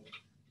 So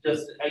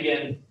just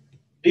again,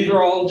 these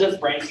are all just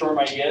brainstorm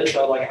ideas.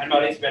 So like I'm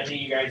not expecting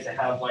you guys to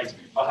have like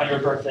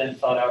 100%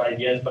 thought out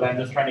ideas, but I'm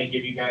just trying to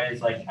give you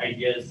guys like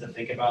ideas to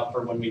think about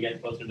for when we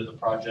get closer to the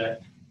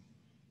project.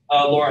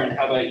 Lauren,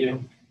 how about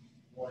you?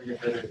 I want to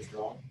get better at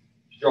drawing.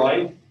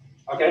 Drawing?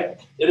 Okay.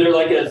 Is there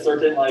like a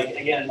certain like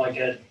again like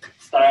a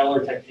style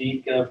or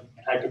technique of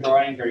type of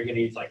drawing, or are you gonna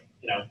use like,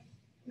 you know?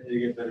 I need to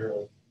get better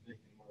at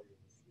making more.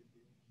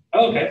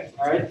 Oh, okay,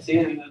 all right. See,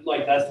 and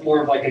like that's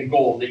more of like a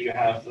goal that you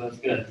have, so that's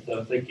good.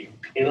 So thank you.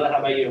 Kayla, how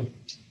about you?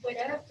 Wait,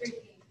 I have 3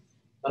 things.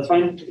 That's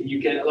fine. You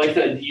can, like I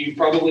said, you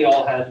probably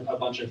all had a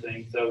bunch of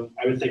things. So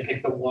I would say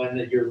pick the one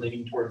that you're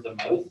leaning towards the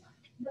most.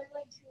 But I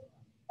like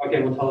 2.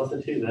 Okay, well tell us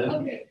the 2 then.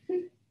 Okay.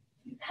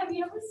 Have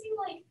you ever seen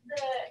like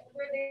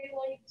where they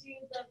like do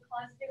the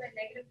positive and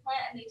negative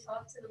plant and they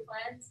talk to the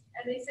plants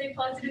and they say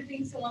positive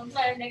things to one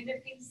plant and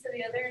negative things to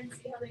the other and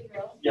see how they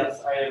grow?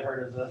 Yes, I have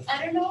heard of this.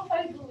 I don't know if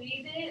I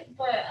believe it,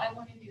 but I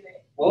want to do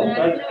it. Well, But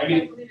I don't know I if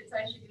mean, I believe it, so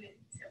I should do it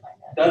to find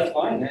out. that's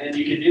fine, and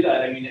you can do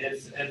that. I mean,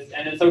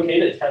 it's okay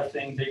to test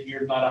things that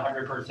you're not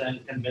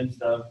 100%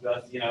 convinced of.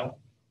 That's, you know,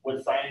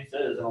 what science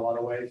is in a lot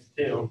of ways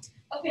too.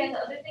 Okay, and the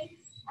other thing,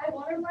 I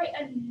want to write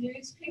a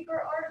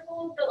newspaper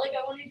article, but like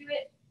I want to do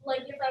it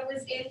like if I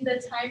was in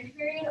the time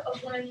period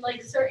of when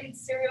like certain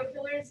serial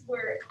killers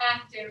were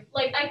active.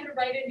 Like I could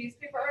write a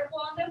newspaper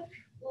article on them,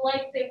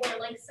 like they were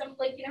like some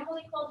like you know how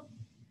they called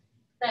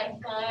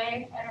that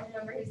guy? I don't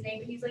remember his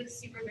name, but he's like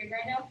super big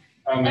right now.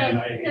 Oh man,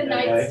 I hate The that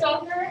Night guy.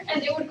 Stalker,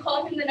 and they would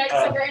call him the Night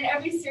Stalker, and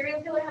every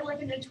serial killer had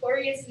like a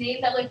notorious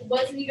name that like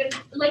wasn't even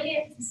like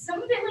it.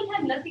 Some of it like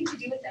had nothing to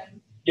do with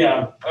them.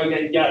 Yeah,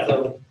 okay, yeah,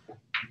 so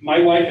my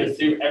wife is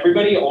super,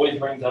 everybody always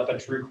brings up a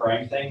true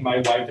crime thing. My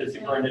wife is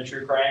super into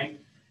true crime,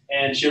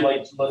 and she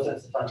like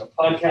listens to tons of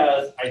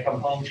podcasts. I come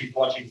home, she's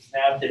watching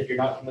Snapped. If you're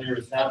not familiar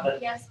with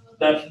Snapped, Yes.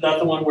 that's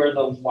the one where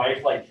the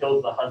wife like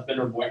kills the husband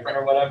or boyfriend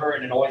or whatever,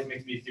 and it always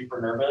makes me super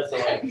nervous. So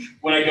like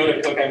when I go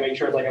to cook, I make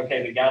sure it's like,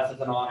 okay, the gas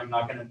isn't on, I'm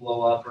not gonna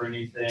blow up or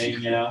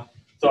anything, you know?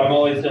 So I'm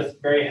always just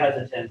very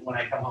hesitant when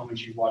I come home and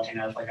she's watching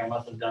us, like I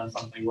must have done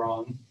something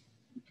wrong.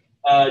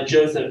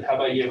 Joseph, how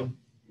about you?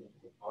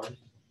 Cars.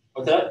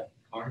 What's that?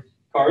 Cars.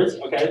 Cars,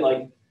 okay,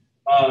 like,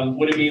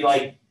 would it be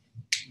like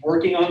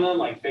working on them,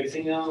 like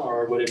fixing them,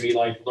 or would it be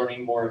like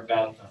learning more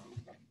about them?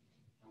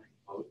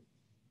 A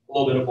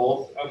little bit of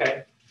both,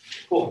 okay,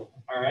 cool,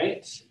 all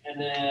right,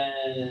 and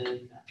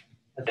then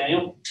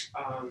Nathaniel?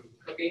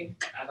 Cooking,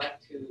 I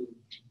like to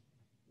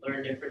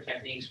learn different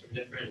techniques from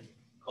different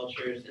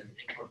cultures and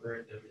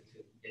incorporate them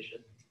into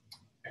dishes.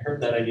 I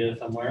heard that idea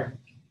somewhere.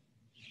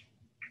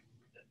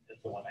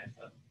 That's the one I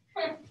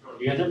said.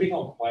 You guys are being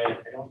all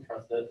quiet, I don't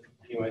trust it,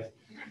 anyways.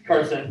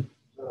 Carson?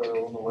 I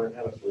want to learn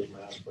how to bleed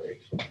my own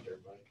brakes with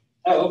dirt bike.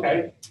 Oh,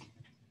 okay.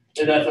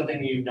 Is that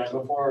something you've done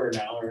before or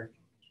now, or?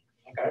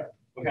 Okay,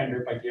 what kind of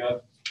dirt bike do you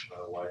have?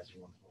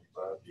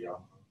 YC125 Yamaha.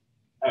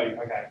 Oh,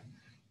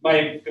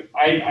 okay.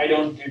 I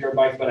don't do dirt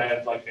bikes, but I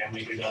have like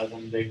family who does,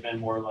 and they've been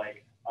more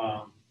like,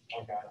 oh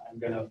god, I'm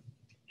gonna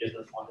get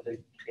this one. Is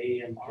it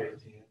KTM?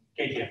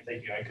 KTM,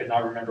 thank you. I could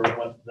not remember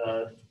what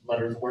the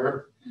letters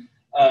were.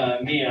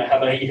 Mia, how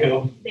about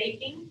you?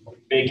 Baking,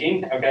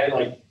 Baking, okay,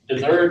 like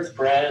desserts,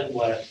 bread,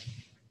 what?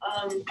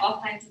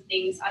 all kinds of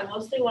things. I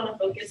mostly want to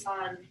focus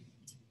on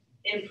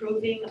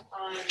improving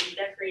on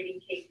decorating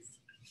cakes.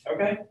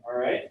 Okay, all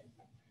right.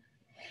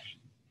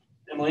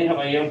 Emily, how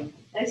about you?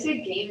 I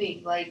say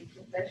gaming, like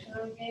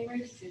professional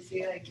gamers, to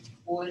see like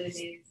what it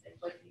is and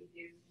what they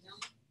do, you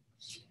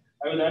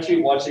know? I was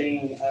actually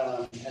watching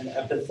an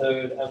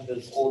episode of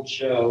this old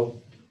show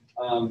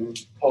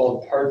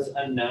called Parts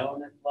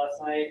Unknown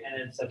last night,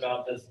 and it's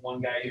about this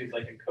one guy who's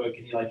like a cook,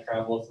 and he like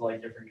travels to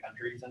like different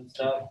countries and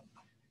stuff.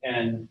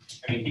 And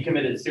I mean, he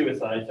committed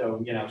suicide,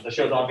 so you know the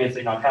show's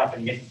obviously not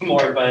happening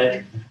anymore.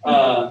 But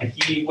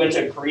he went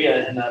to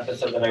Korea in the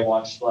episode that I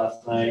watched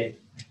last night,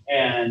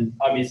 and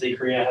obviously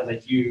Korea has a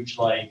huge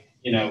like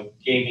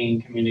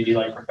gaming community,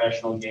 like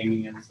professional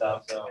gaming and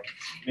stuff. So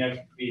I mean, it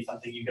could be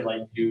something you could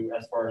like do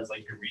as far as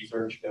like your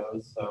research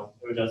goes. So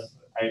it was just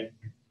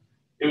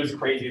it was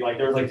crazy. Like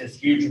there was like this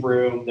huge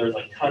room. There's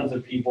like tons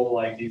of people,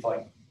 like these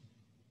like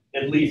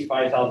at least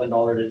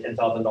 $5,000 to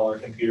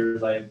 $10,000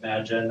 computers, I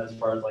imagine, as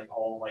far as like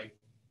all like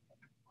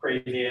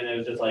crazy. And it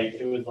was just like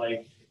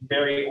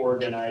very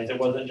organized. It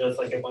wasn't just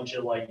like a bunch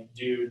of like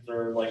dudes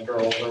or like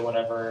girls or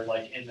whatever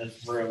like in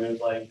this room. It was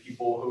like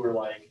people who were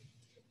like,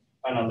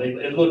 I don't know,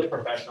 it looked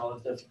professional.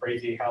 It's just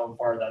crazy how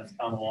far that's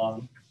come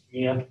along.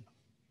 Yeah.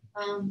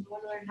 I want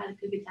to learn how to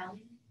cook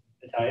Italian.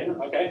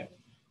 Italian, okay,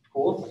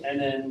 cool. And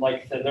then,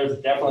 like I said, there's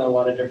definitely a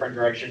lot of different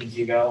directions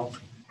you go.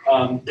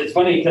 It's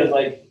funny because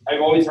like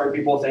I've always heard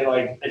people say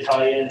like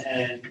Italian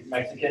and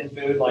Mexican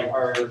food like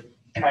are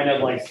kind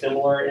of like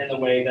similar in the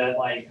way that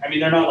like, I mean,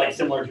 they're not like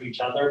similar to each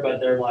other, but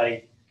they're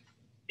like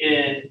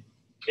in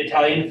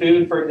Italian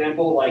food, for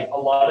example, like a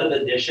lot of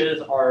the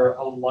dishes are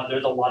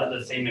there's a lot of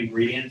the same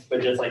ingredients,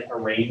 but just like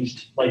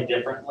arranged like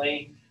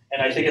differently.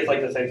 And I think it's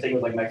like the same thing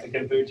with like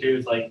Mexican food too.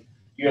 It's like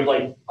you have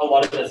like a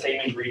lot of the same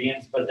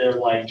ingredients, but they're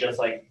like just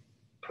like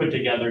put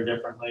together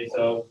differently.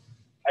 So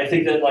I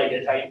think that like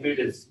Italian food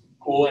is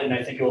cool, and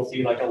I think you'll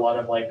see like a lot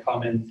of like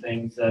common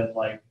things that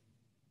like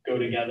go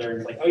together.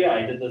 It's like, oh yeah,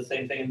 I did the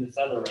same thing in this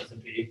other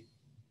recipe.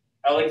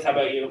 Alex, how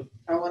about you?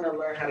 I want to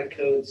learn how to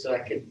code so I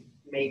could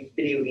make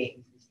video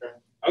games and stuff.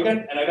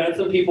 Okay, and I've had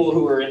some people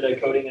who are into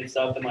coding and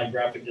stuff and like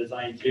graphic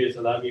design too,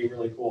 so that'd be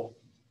really cool.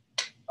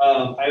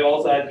 I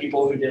also had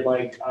people who did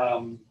like,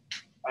 I'm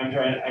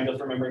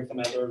just remembering some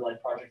other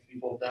like projects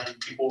people have done.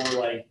 People were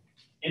like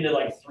into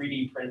like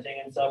 3D printing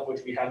and stuff,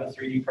 which we have a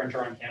 3D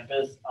printer on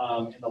campus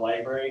in the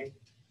library.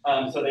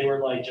 So they were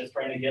like just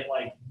trying to get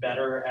like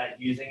better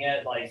at using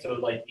it. Like, so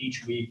like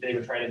each week they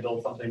would try to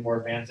build something more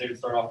advanced. They would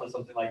start off with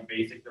something like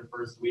basic the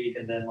first week,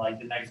 and then like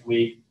the next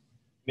week,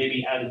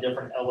 maybe add a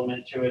different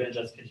element to it and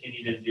just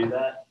continue to do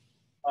that.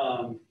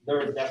 There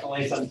was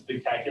definitely some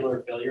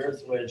spectacular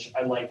failures, which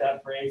I like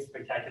that phrase,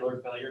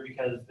 spectacular failure,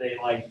 because they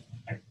like,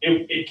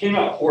 it came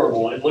out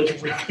horrible. It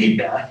looked really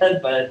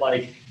bad, but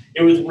like,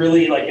 it was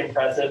really like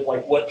impressive,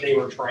 like what they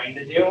were trying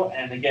to do.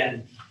 And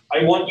again,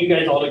 I want you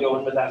guys all to go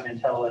in with that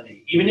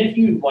mentality. Even if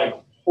you like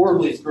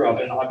horribly screw up,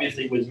 and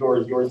obviously with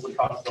yours would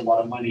cost a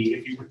lot of money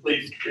if you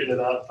really screwed it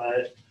up,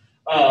 but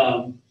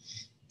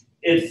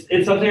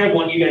it's something I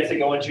want you guys to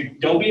go into.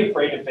 Don't be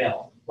afraid to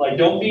fail. Like,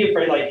 don't be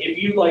afraid. Like, if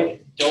you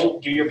like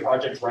don't do your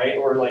project right,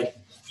 or like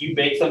you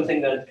bake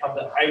something that comes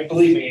up,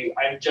 believe me,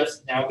 I've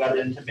just now got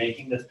into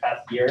baking this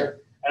past year,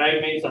 and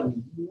I've made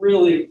some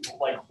really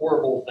like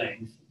horrible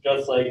things,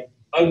 just like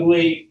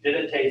ugly,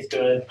 didn't taste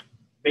good.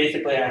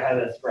 Basically, I had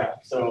a scrap.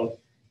 So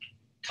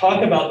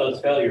talk about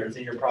those failures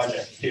in your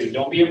projects too.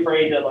 Don't be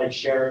afraid to like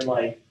share,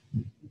 like,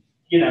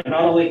 you know,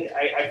 not only,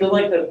 I feel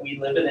like that we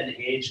live in an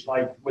age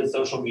like with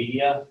social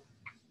media.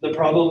 The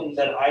problem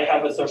that I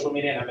have with social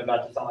media, and I'm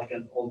about to sound like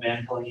an old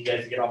man telling you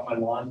guys to get off my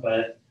lawn,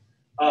 but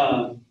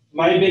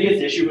my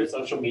biggest issue with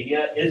social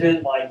media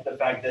isn't like the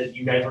fact that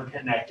you guys are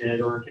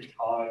connected or can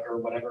talk or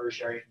whatever,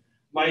 sharing.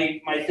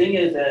 My thing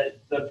is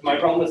that my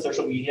problem with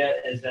social media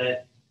is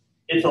that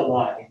it's a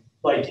lie.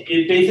 Like,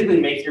 it basically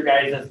makes your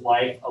guys'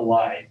 life a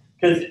lie.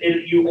 Because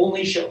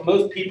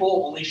most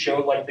people only show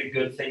like the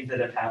good things that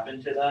have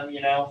happened to them,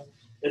 you know?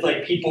 It's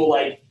like people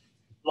like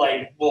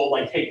will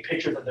like take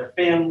pictures of their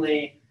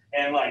family,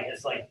 and like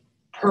it's like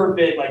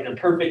perfect, like their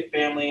perfect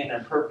family and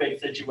their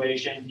perfect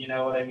situation, you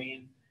know what I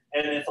mean?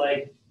 And it's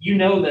like, you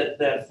know that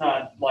that's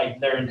not like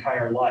their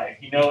entire life.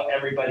 You know,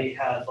 everybody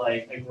has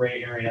like a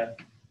gray area.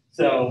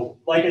 So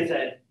like I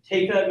said,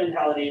 take that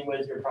mentality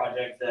with your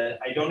project that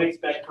I don't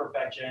expect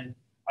perfection.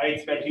 I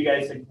expect you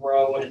guys to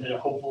grow and to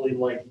hopefully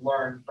like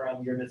learn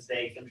from your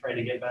mistakes and try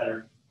to get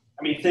better.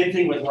 I mean, same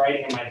thing with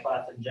writing in my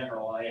class in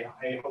general. I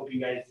hope you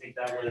guys think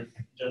that was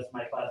just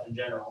my class in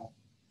general.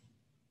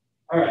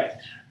 All right.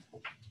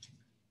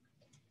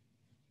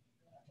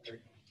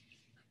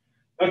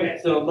 Okay,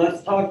 so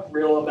let's talk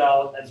real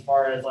about as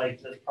far as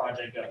like this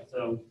project goes.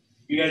 So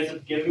you guys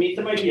have given me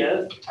some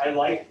ideas.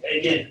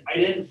 Again, I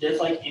didn't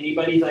dislike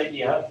anybody's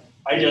idea.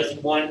 I just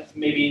want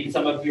maybe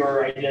some of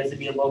your ideas to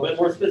be a little bit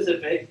more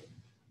specific,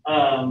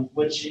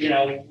 which, you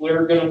know,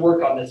 we're going to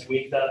work on this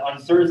week. That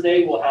on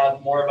Thursday, we'll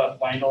have more of a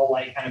final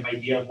like kind of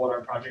idea of what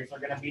our projects are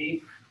going to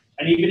be.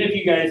 And even if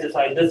you guys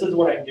decide this is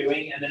what I'm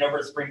doing, and then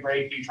over spring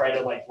break, you try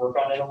to like work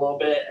on it a little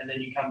bit, and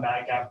then you come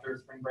back after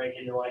spring break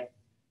and you're like,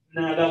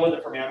 no, that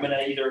wasn't for me. I'm going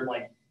to either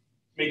like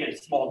make a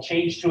small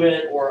change to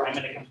it, or I'm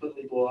going to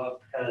completely blow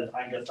up because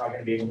I'm just not going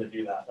to be able to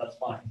do that. That's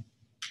fine.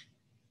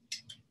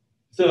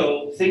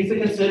 So things to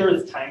consider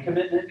is time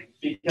commitment,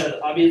 because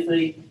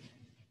obviously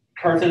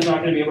Carson's not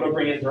going to be able to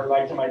bring his dirt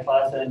bike to my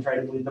class and try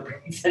to bleed the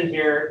brakes in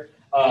here.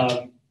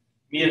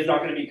 Mia's not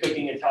going to be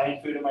cooking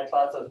Italian food in my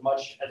class as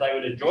much as I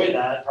would enjoy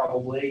that,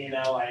 probably.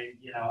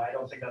 I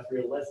don't think that's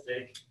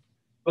realistic.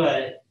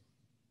 But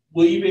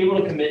will you be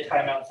able to commit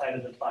time outside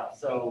of the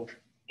class? So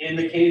in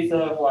the case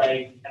of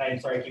like, and I'm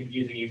sorry I keep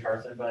using you,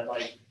 Carson, but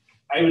like,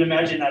 I would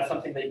imagine that's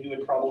something that you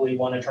would probably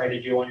want to try to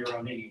do on your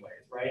own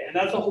anyways, right? And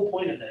that's the whole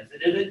point of this.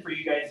 It isn't for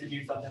you guys to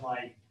do something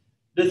like,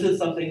 this is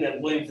something that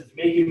Williams is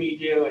making me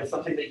do. It's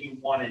something that you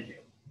want to do,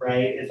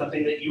 right? It's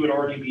something that you would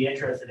already be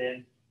interested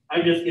in.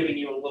 I'm just giving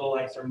you a little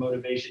extra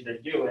motivation to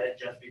do it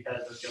just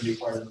because it's going to be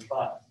part of the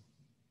class.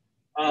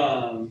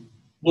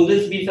 Will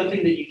this be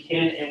something that you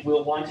can and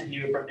will want to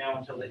do from now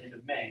until the end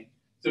of May?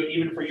 So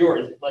even for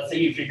yours, let's say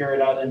you figure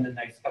it out in the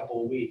next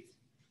couple of weeks.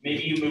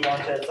 Maybe you move on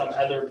to some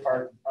other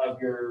part of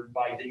your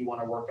bike that you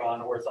want to work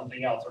on or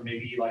something else, or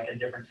maybe like a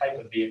different type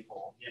of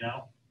vehicle, you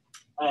know?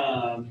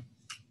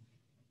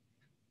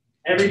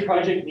 Every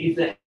project needs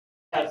to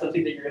have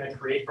something that you're going to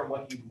create from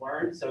what you've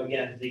learned. So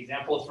again, the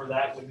examples for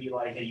that would be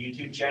like a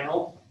YouTube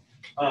channel.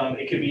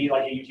 It could be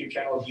like a YouTube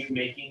channel of you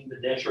making the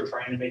dish or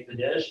trying to make the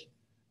dish.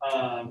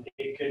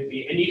 It could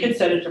be, and you can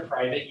set it to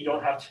private. You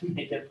don't have to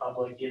make it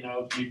public, you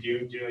know, if you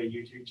do a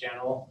YouTube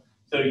channel.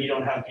 So you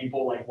don't have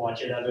people like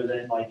watch it other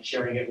than like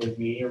sharing it with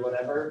me or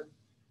whatever.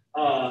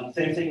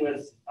 Same thing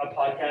with a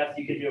podcast.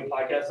 You could do a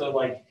podcast. So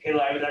like,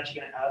 Kayla, I was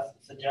actually going to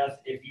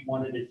suggest if you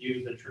wanted to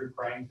do the true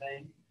crime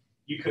thing,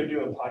 you could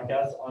do a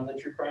podcast on the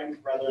true crime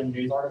rather than a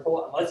news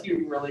article, unless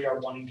you really are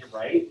wanting to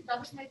write. That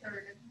was my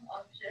third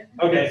option.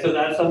 Okay, so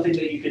that's something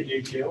that you could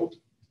do too.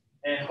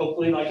 And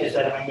hopefully, like I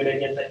said, I'm gonna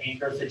get the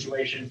anchor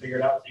situation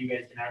figured out so you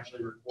guys can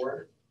actually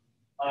record.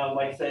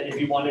 Like I said, if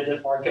you wanted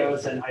it,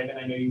 Marcos and Ivan,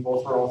 I know you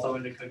both were also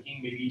into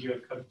cooking, maybe you do a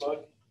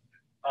cookbook.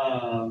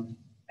 And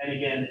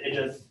again,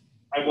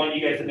 I want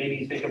you guys to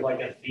maybe think of like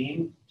a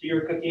theme to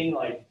your cooking.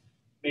 Like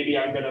maybe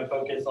I'm gonna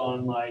focus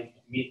on like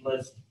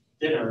meatless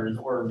dinners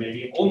or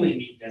maybe only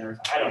meat dinners.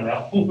 I don't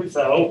know.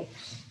 So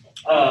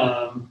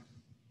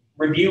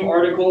review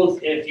articles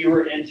if you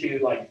were into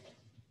like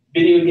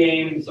video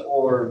games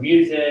or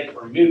music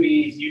or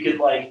movies, you could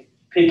like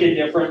pick a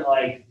different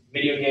like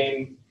video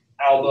game,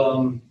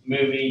 album,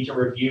 movie to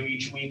review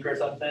each week or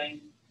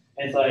something.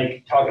 And it's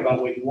like talk about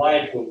what you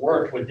liked, what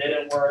worked, what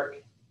didn't work.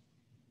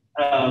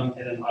 And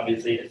then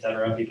obviously,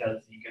 etc.,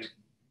 because you can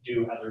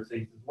do other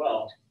things as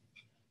well.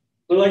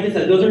 But like I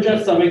said, those are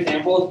just some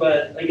examples,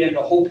 but again,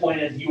 the whole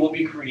point is you will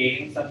be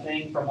creating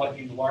something from what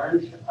you've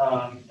learned.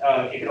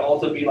 It could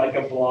also be like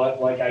a blog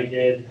like I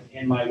did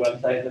in my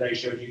website that I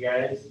showed you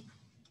guys.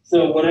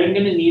 So what I'm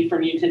gonna need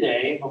from you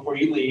today, before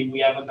you leave, we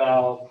have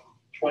about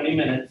 20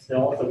 minutes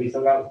still, so we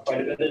still got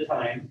quite a bit of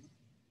time,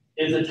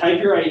 is to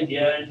type your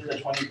idea into the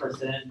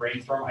 20%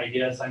 brainstorm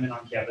idea assignment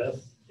on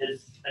Canvas.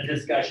 It's a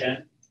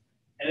discussion.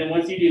 And then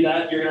once you do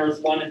that, you're gonna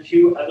respond to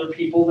 2 other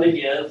people's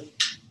ideas.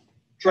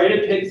 Try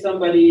to pick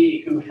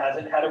somebody who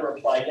hasn't had a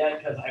reply yet,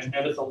 because I've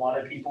noticed a lot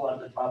of people at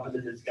the top of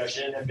the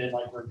discussion have been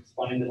like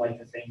responding to like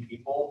the same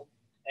people.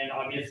 And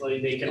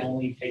obviously they can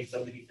only take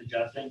so many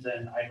suggestions,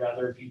 and I'd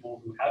rather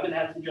people who haven't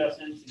had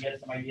suggestions to get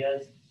some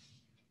ideas.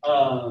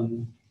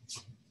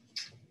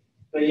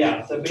 But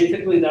yeah, so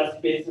basically that's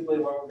basically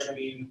what we're gonna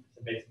be,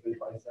 so basically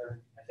twice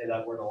there. I say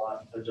that word a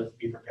lot, so just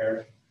be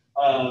prepared.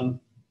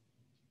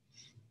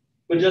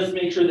 But just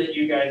make sure that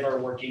you guys are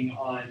working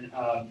on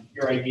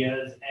your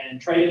ideas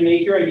and try to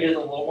make your ideas a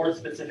little more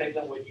specific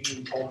than what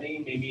you told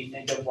me. Maybe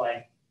think of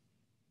like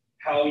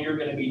how you're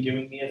going to be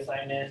doing the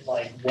assignment,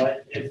 like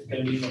what is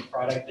going to be the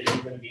product that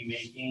you're going to be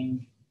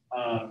making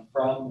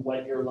from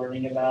what you're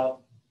learning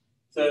about.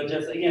 So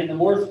just again, the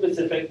more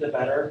specific, the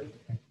better.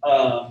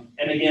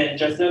 And again,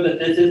 just know that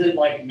this isn't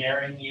like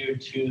marrying you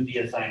to the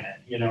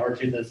assignment, you know, or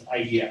to this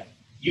idea.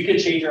 You could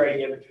change your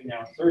idea between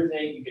now and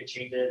Thursday. You could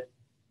change it.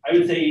 I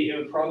would say it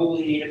would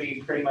probably need to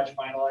be pretty much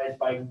finalized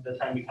by the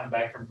time we come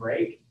back from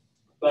break.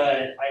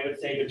 But I would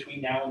say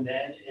between now and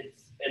then,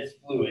 it's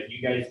fluid. You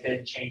guys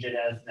can change it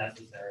as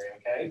necessary,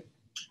 okay?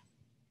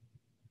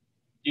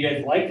 Do you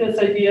guys like this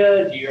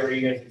idea? Are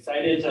you guys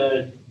excited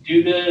to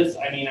do this?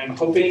 I mean, I'm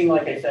hoping,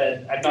 like I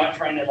said, I'm not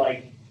trying to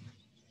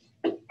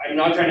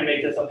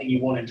make this something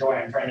you won't enjoy.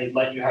 I'm trying to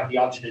let you have the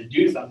option to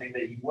do something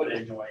that you would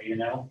enjoy, you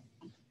know?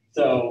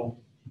 So,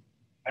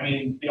 I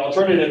mean, the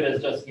alternative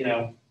is just, you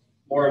know,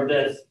 more of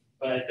this,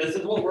 but this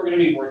is what we're going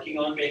to be working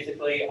on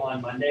basically on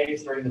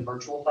Mondays during the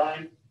virtual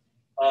time.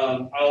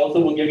 I also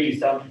will give you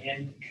some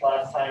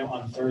in-class time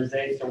on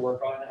Thursdays to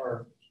work on it,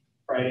 or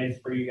Fridays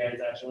for you guys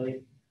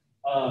actually.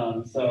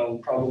 So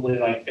probably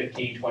like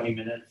 15, 20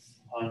 minutes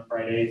on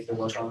Fridays to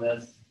work on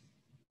this.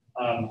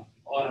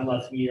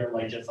 Unless we are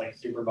like just like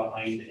super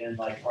behind in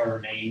like our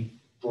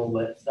main rule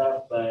lit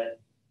stuff, but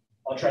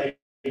I'll try to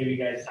give you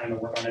guys time to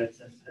work on it,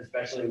 since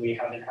especially we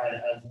haven't had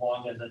as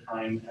long as the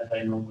time as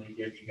I normally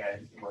give you guys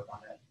to work on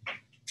it.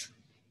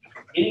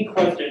 Any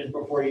questions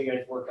before you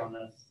guys work on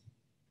this?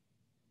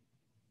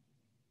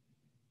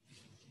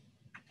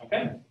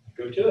 Okay,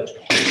 go to it.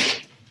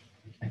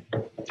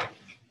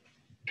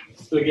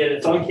 So again,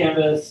 it's on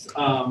Canvas.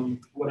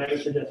 What I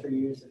would suggest for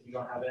you is if you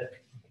don't have it,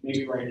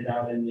 maybe write it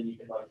out and then you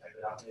can like type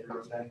it out later,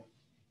 okay?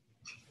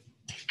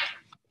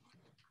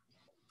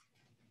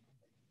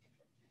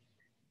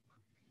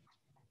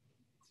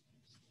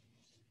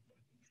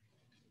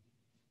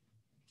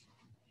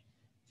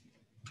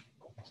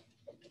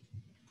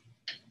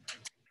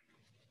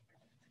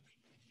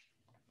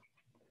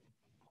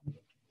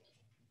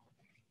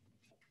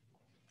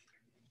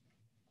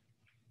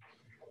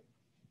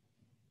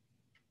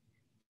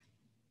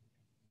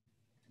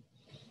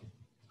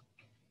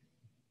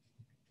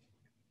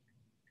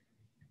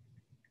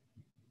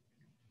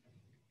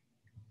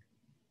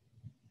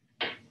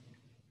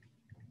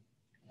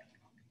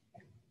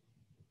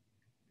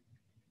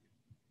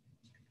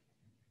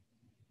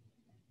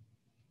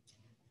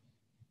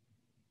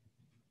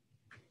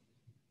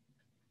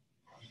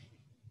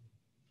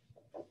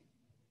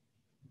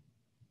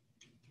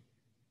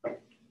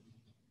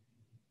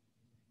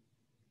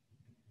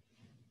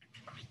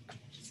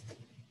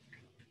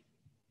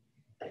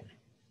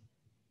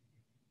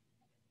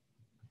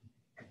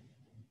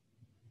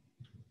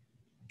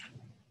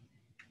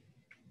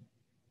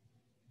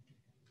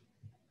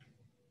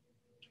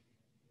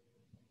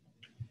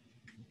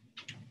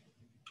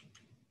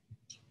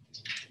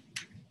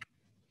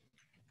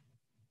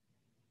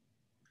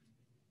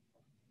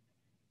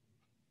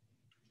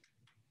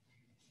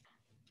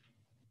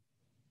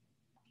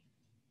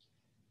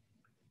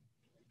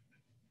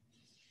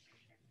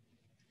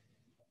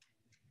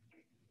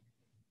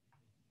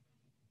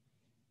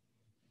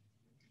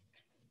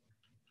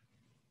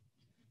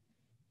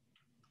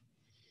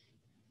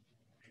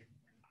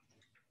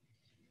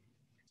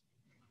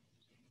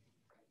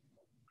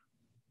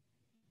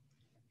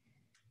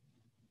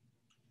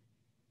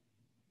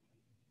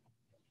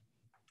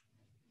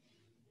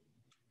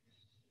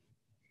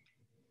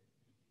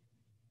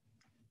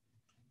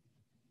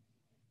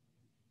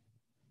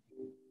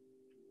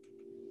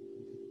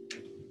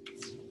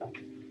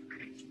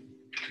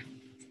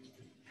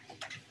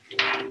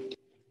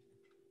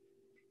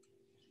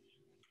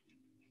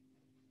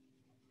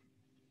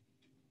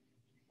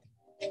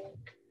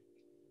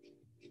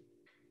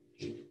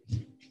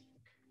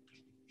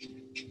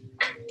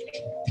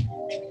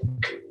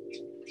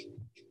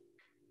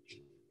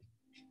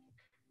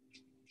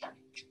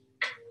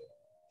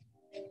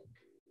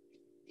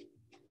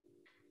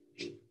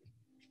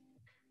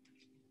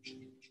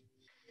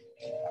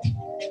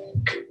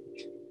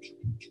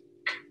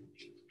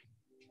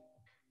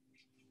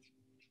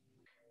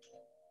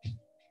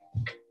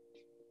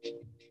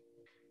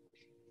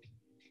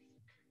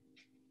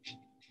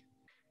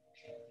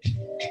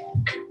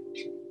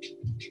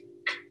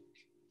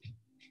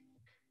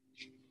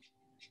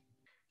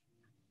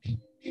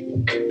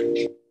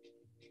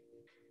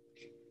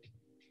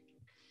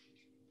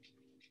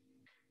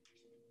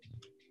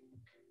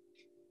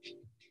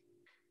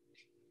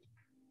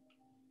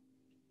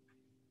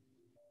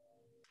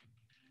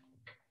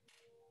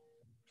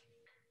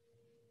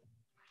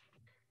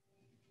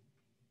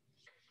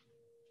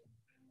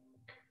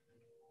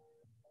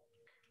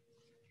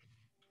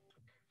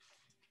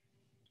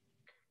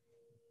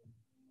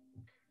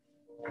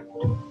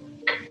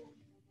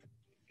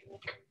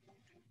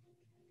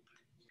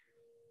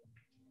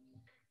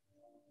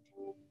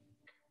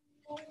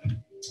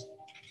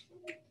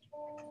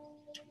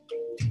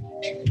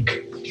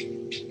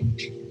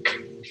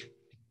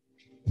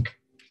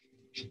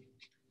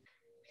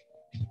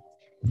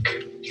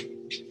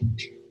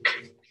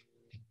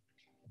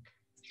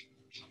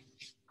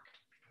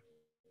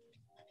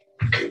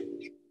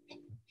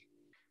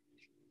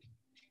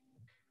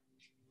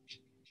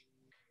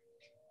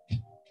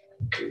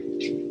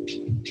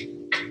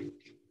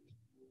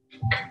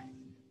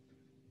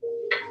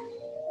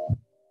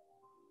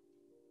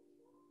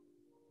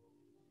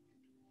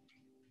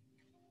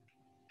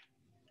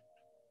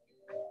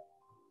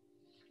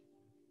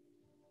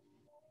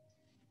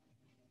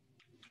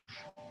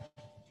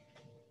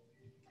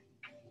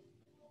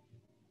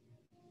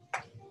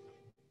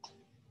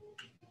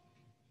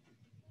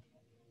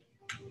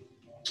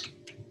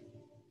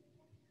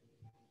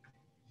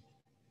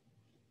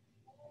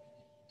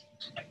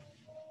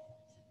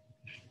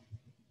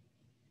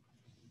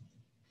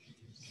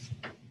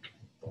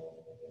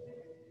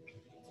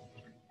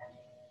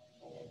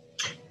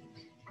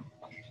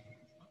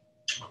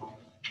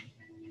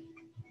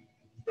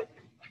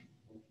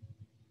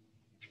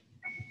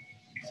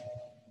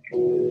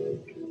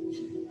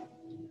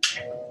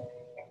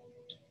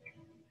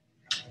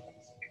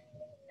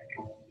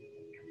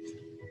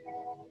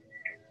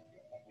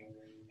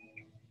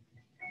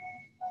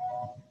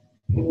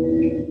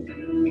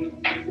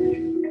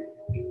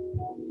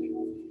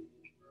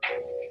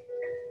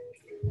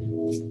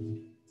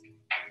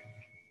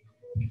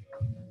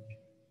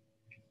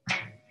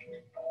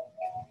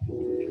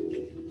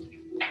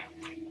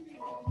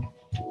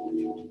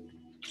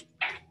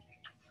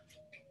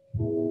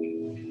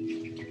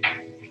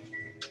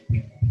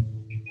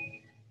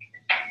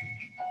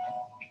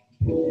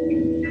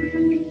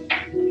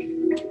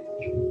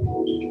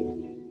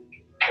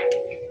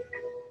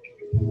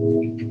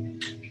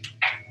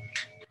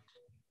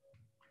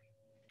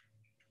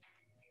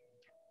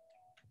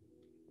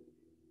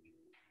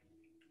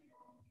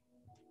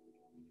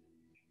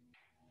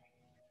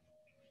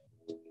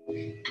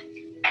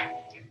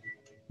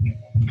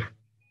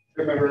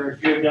 Remember,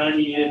 if you're done,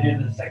 you need to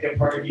do the second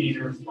part. You need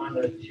to respond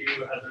to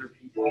 2 other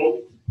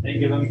people and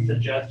give them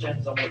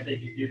suggestions on what they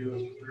could do to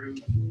improve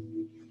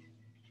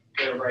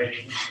their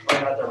writing,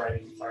 or not their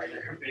writing, sorry,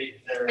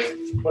 their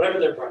whatever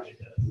their project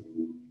is.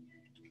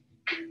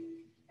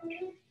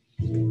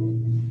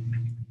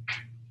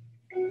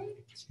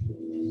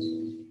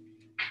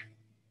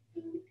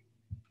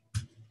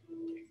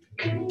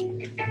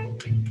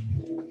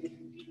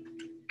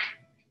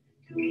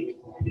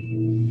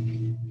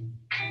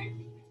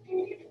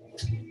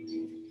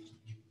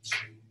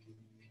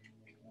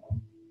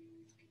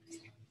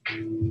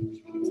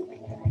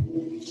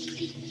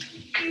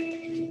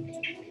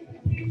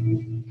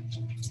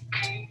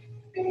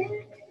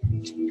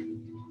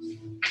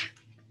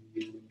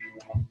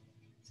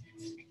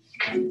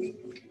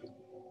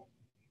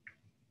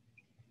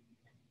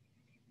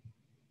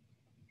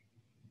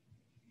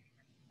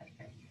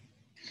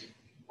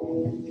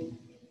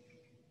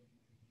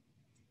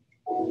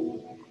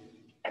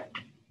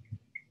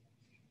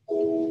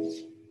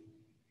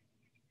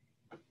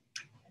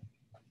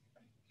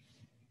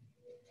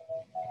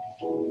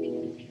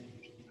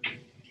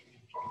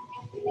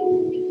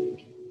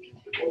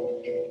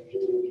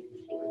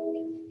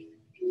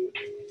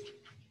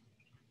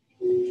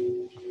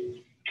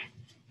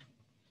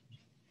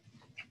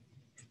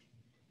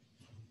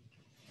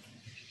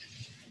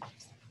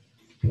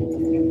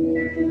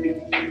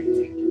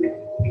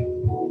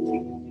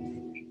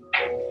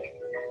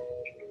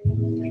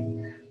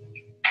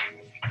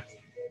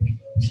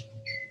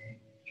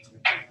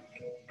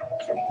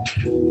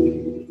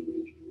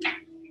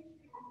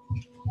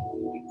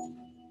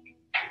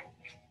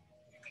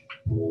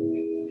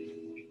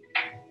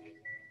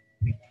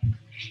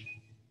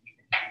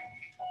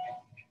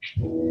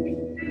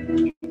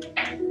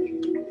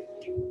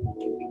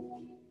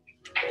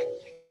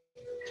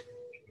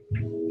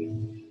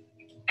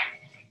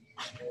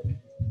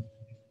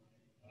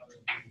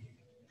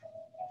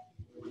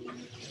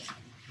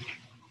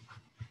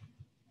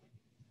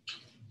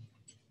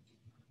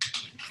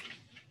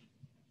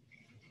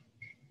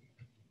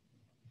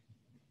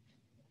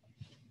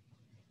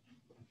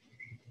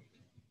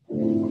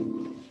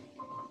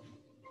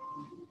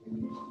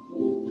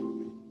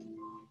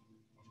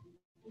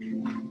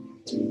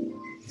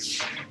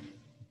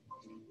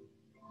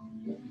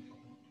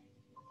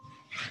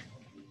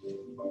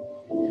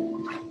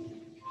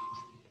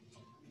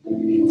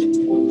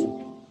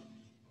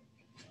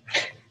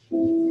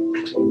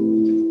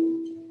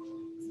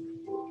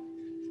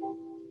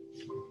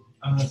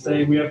 I'm gonna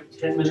say we have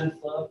 10 minutes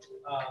left.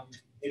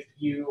 If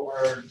you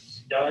are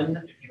done,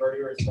 if you've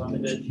already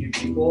responded to 2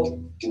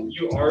 people,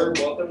 you are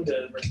welcome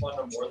to respond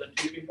to more than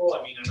 2 people.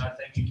 I mean, I'm not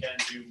saying you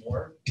can't do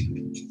more.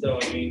 So,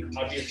 I mean,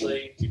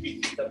 obviously, if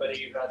you see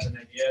somebody who has an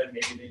idea and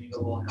maybe they need a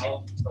little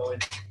help, it's always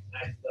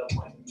nice to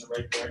point them in the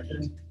right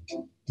direction.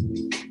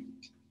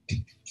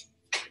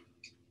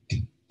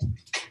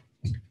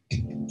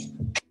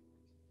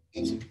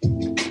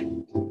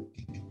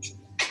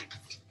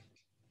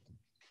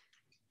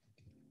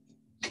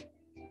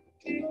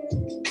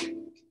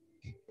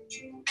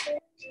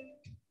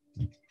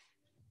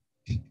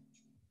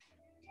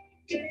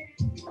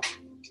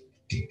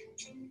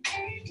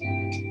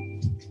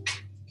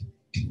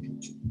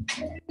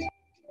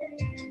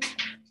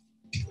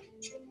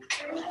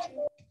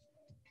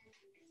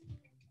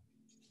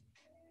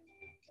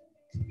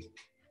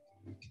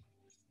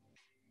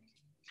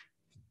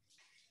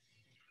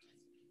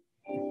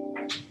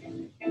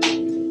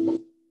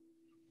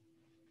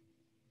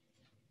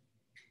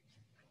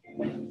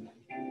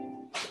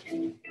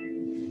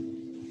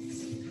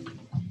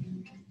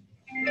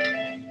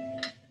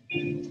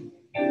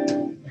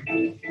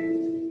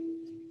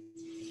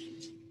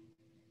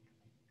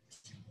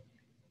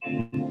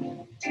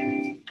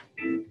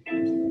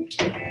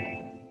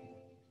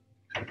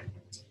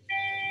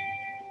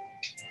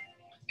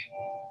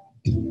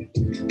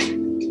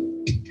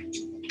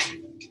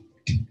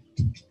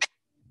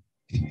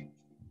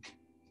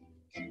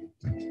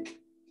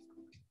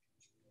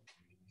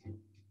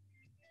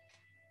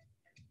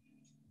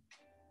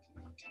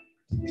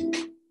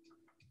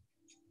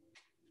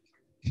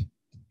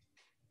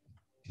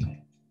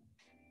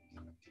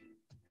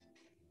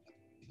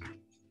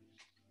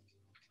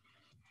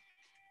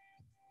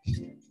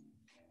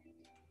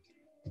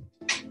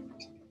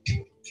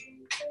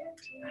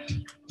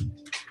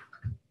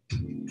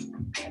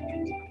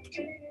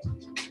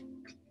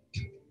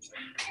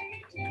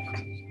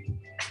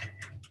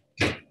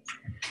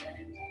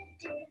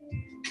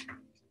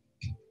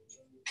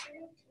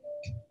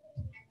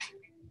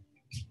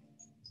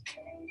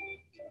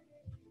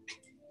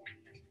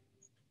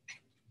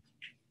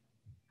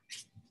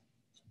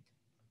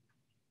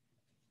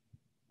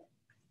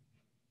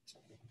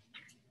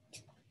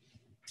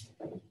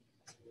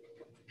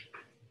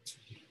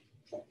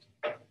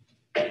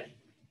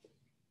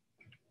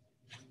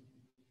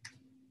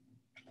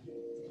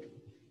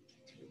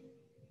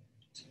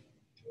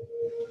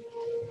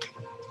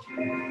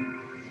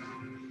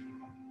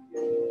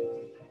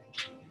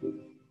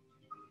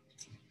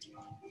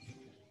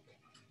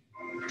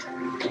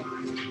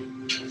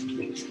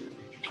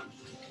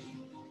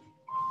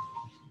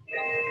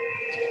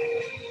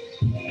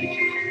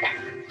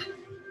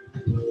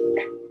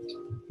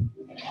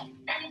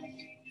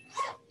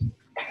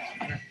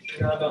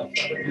 Got about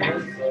 7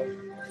 minutes, so.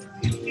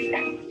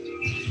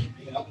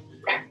 Yeah.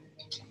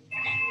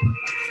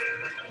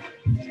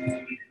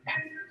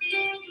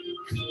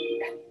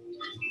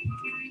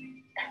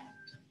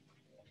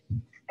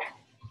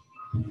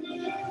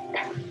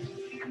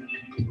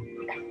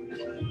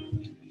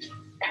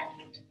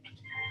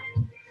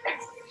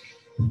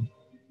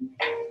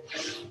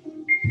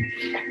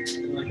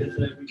 And like I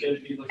said, we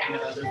could be looking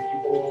at other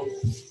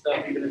people's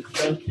stuff you can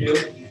extend to.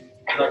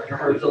 It's not gonna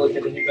hurt to look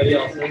at anybody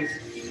else's.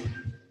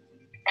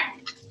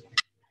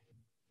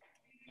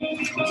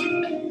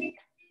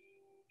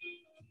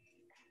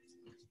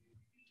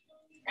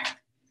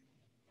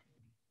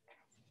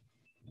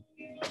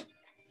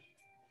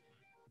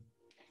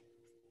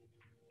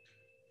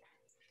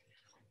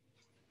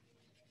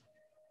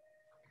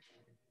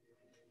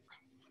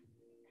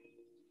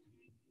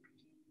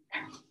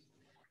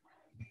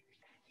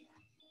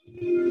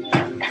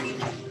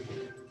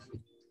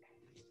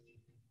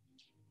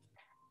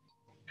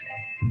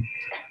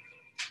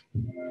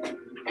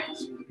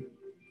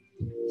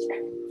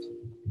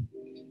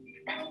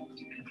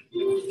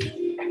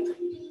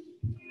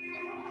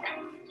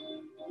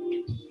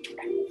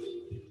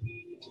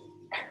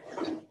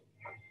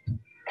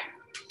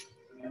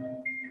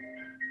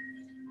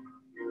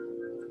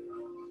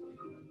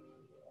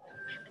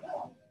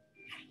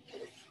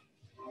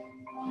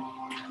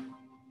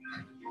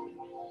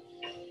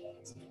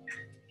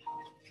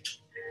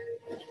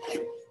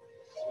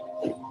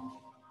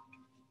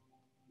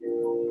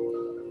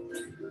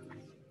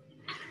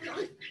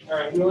 All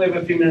right, we only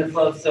have a few minutes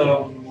left,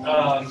 so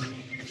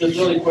just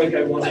really quick,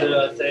 I wanted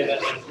to say that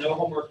there's no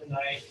homework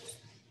tonight.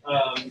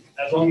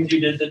 As long as you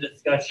did the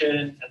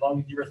discussion, as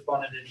long as you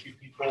responded to 2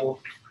 people,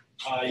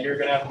 you're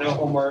gonna have no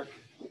homework.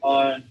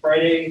 On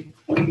Friday,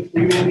 we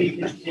will be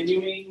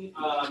continuing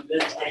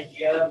this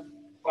idea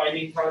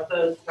finding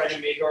process, trying to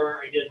make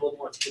our ideas a little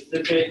more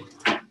specific.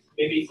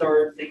 Maybe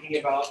start thinking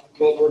about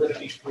what we're gonna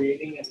be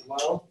creating as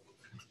well,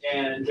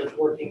 and just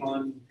working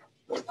on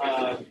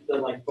the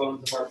like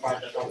bones of our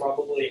project. I'll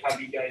probably have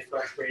you guys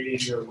start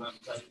creating your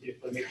website too.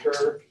 So make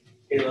sure,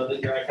 Kayla,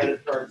 that your iPad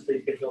is charged so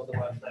you can build the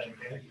website,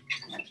 okay?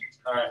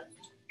 All right.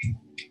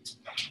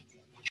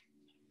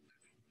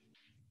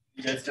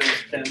 You guys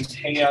can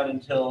hang out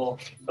until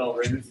bell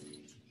rings.